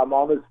 I'm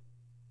honoured.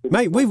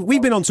 Mate,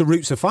 we've been on to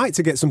Roots of Fight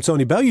to get some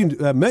Tony Bellew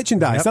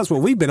merchandise. Yep. That's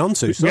what we've been on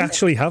to. We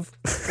actually have.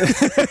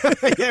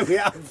 Yeah, we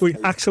have. We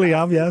actually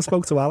have, yeah. I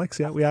spoke to Alex,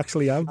 yeah, we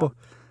actually have.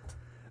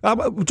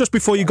 But just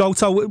before you go,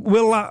 Toe,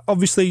 will that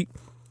obviously,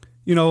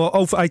 you know,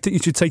 I think you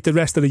should take the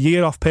rest of the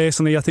year off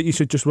personally. I think you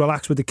should just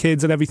relax with the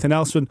kids and everything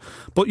else.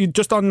 But you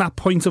just on that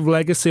point of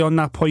legacy, on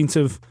that point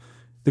of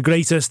the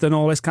greatest and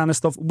all this kind of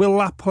stuff, will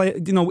that play,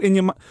 you know,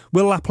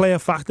 will that play a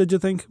factor, do you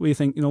think? Where you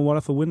think, you know what,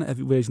 if I win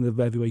every version of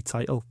the heavyweight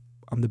title,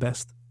 I'm the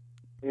best?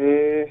 Do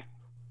you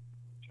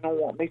know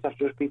what, mate? I've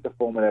just beat the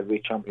former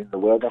heavyweight champion in the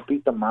world. I've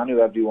beat the man who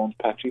everyone's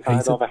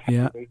petrified of a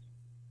heavyweight.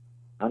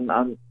 Yeah.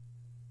 And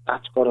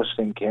that's got to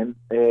sink in.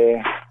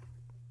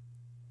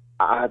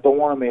 I don't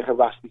want to make a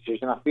rash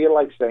decision. I feel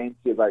like saying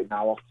to you right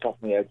now, off the top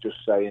of my head, just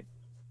saying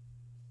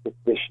it's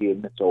this year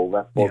and it's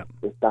over. But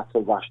if that's a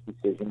rash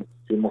decision,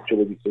 it's too much of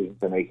a decision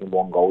to make in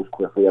one go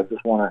quickly. I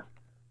just want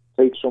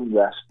to take some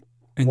rest.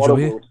 What I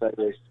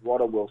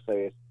will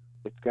say is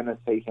it's going to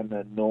take an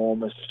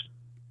enormous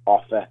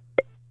offer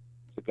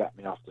to get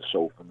me off the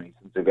sofa, mate,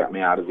 and to get me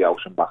out of the house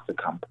and back to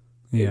camp.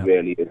 Yeah. It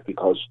really is,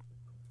 because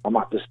I'm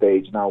at the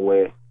stage now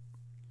where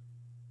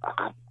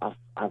I've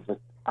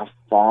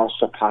far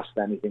surpassed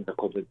anything that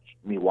could have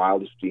my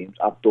wildest dreams.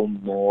 I've done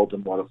more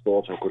than what I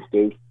thought I could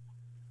do,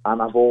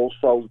 and I've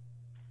also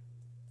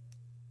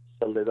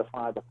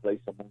solidified a place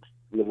amongst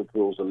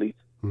Liverpool's elite.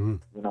 Mm-hmm.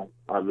 You know,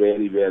 I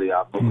really, really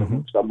have.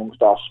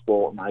 Amongst our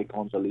sport and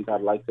icons elite,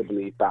 I'd like to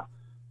believe that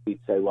he'd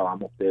say, well,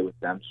 I'm up there with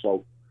them.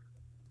 So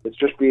it's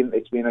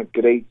been a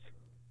great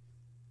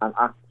and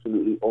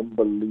absolutely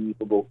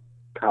unbelievable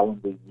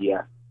calendar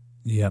year.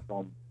 Yeah.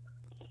 For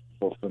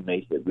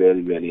me, it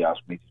really, really has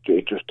me.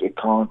 It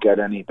can't get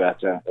any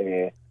better.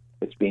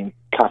 It's been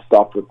capped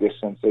off with this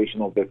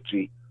sensational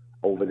victory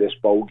over this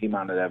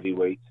bogeyman at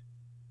heavyweight.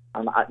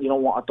 And you know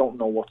what? I don't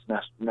know what's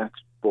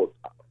next, but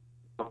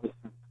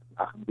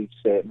I can be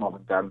certain of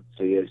and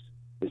guarantee is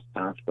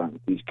time spent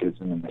with these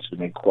kids, and this will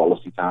make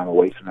quality time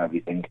away from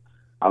everything.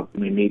 I've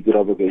been immediate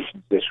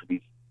obligations this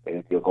week.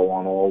 They'll go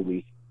on all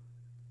week.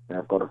 And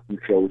I've got a few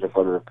shows I've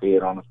got to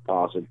appear on as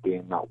part of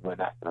being that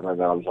winner that I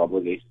was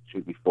obligated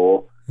to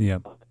before. Yeah.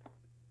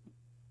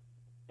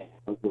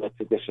 I'd like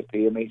to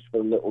disappear, mate, for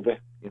a little bit.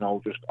 You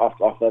know, just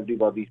off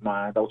everybody's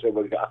mind. I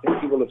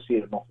think people have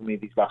seen enough of me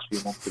these last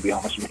few months, to be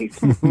honest with you.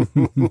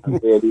 I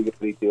really,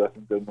 really do. I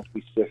think they must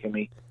be sick of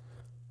me.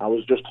 I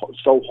was just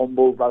so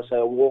humbled. I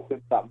walked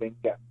into that ring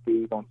getting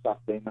food on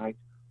Saturday night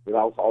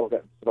without all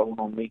getting thrown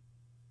on me.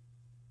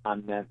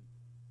 And then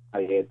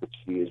I heard the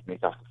cheers, mate,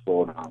 after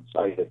 4 rounds.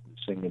 I heard them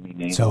singing my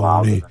name.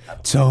 Tony.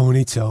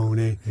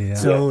 Yeah.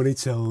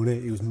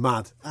 Tony. He was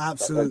mad.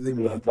 Absolutely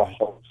mad.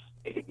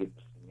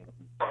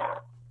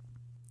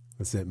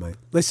 That's it, mate.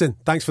 Listen,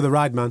 thanks for the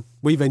ride, man.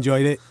 We've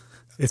enjoyed it.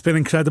 It's been an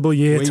incredible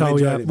year,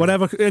 Toe.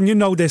 Whatever, and you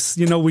know this.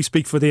 You know we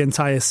speak for the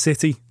entire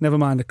city. Never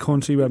mind the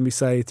country when we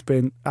say it's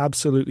been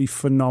absolutely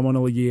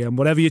phenomenal year. And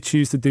whatever you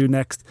choose to do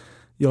next,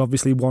 you'll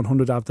obviously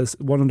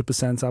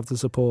 100% have the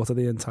support of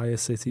the entire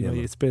city. Yeah,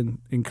 it's been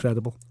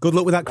incredible. Good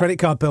luck with that credit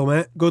card bill,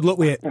 mate. Good luck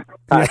with it.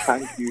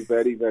 Thank you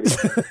very, very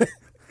much.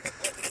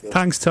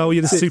 Thanks, Toe.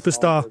 You're the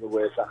superstar.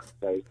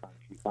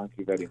 Thank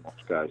you very much,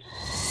 guys.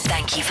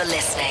 Thank you for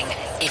listening.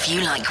 If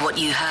you like what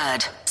you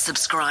heard,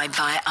 subscribe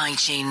via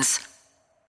iTunes.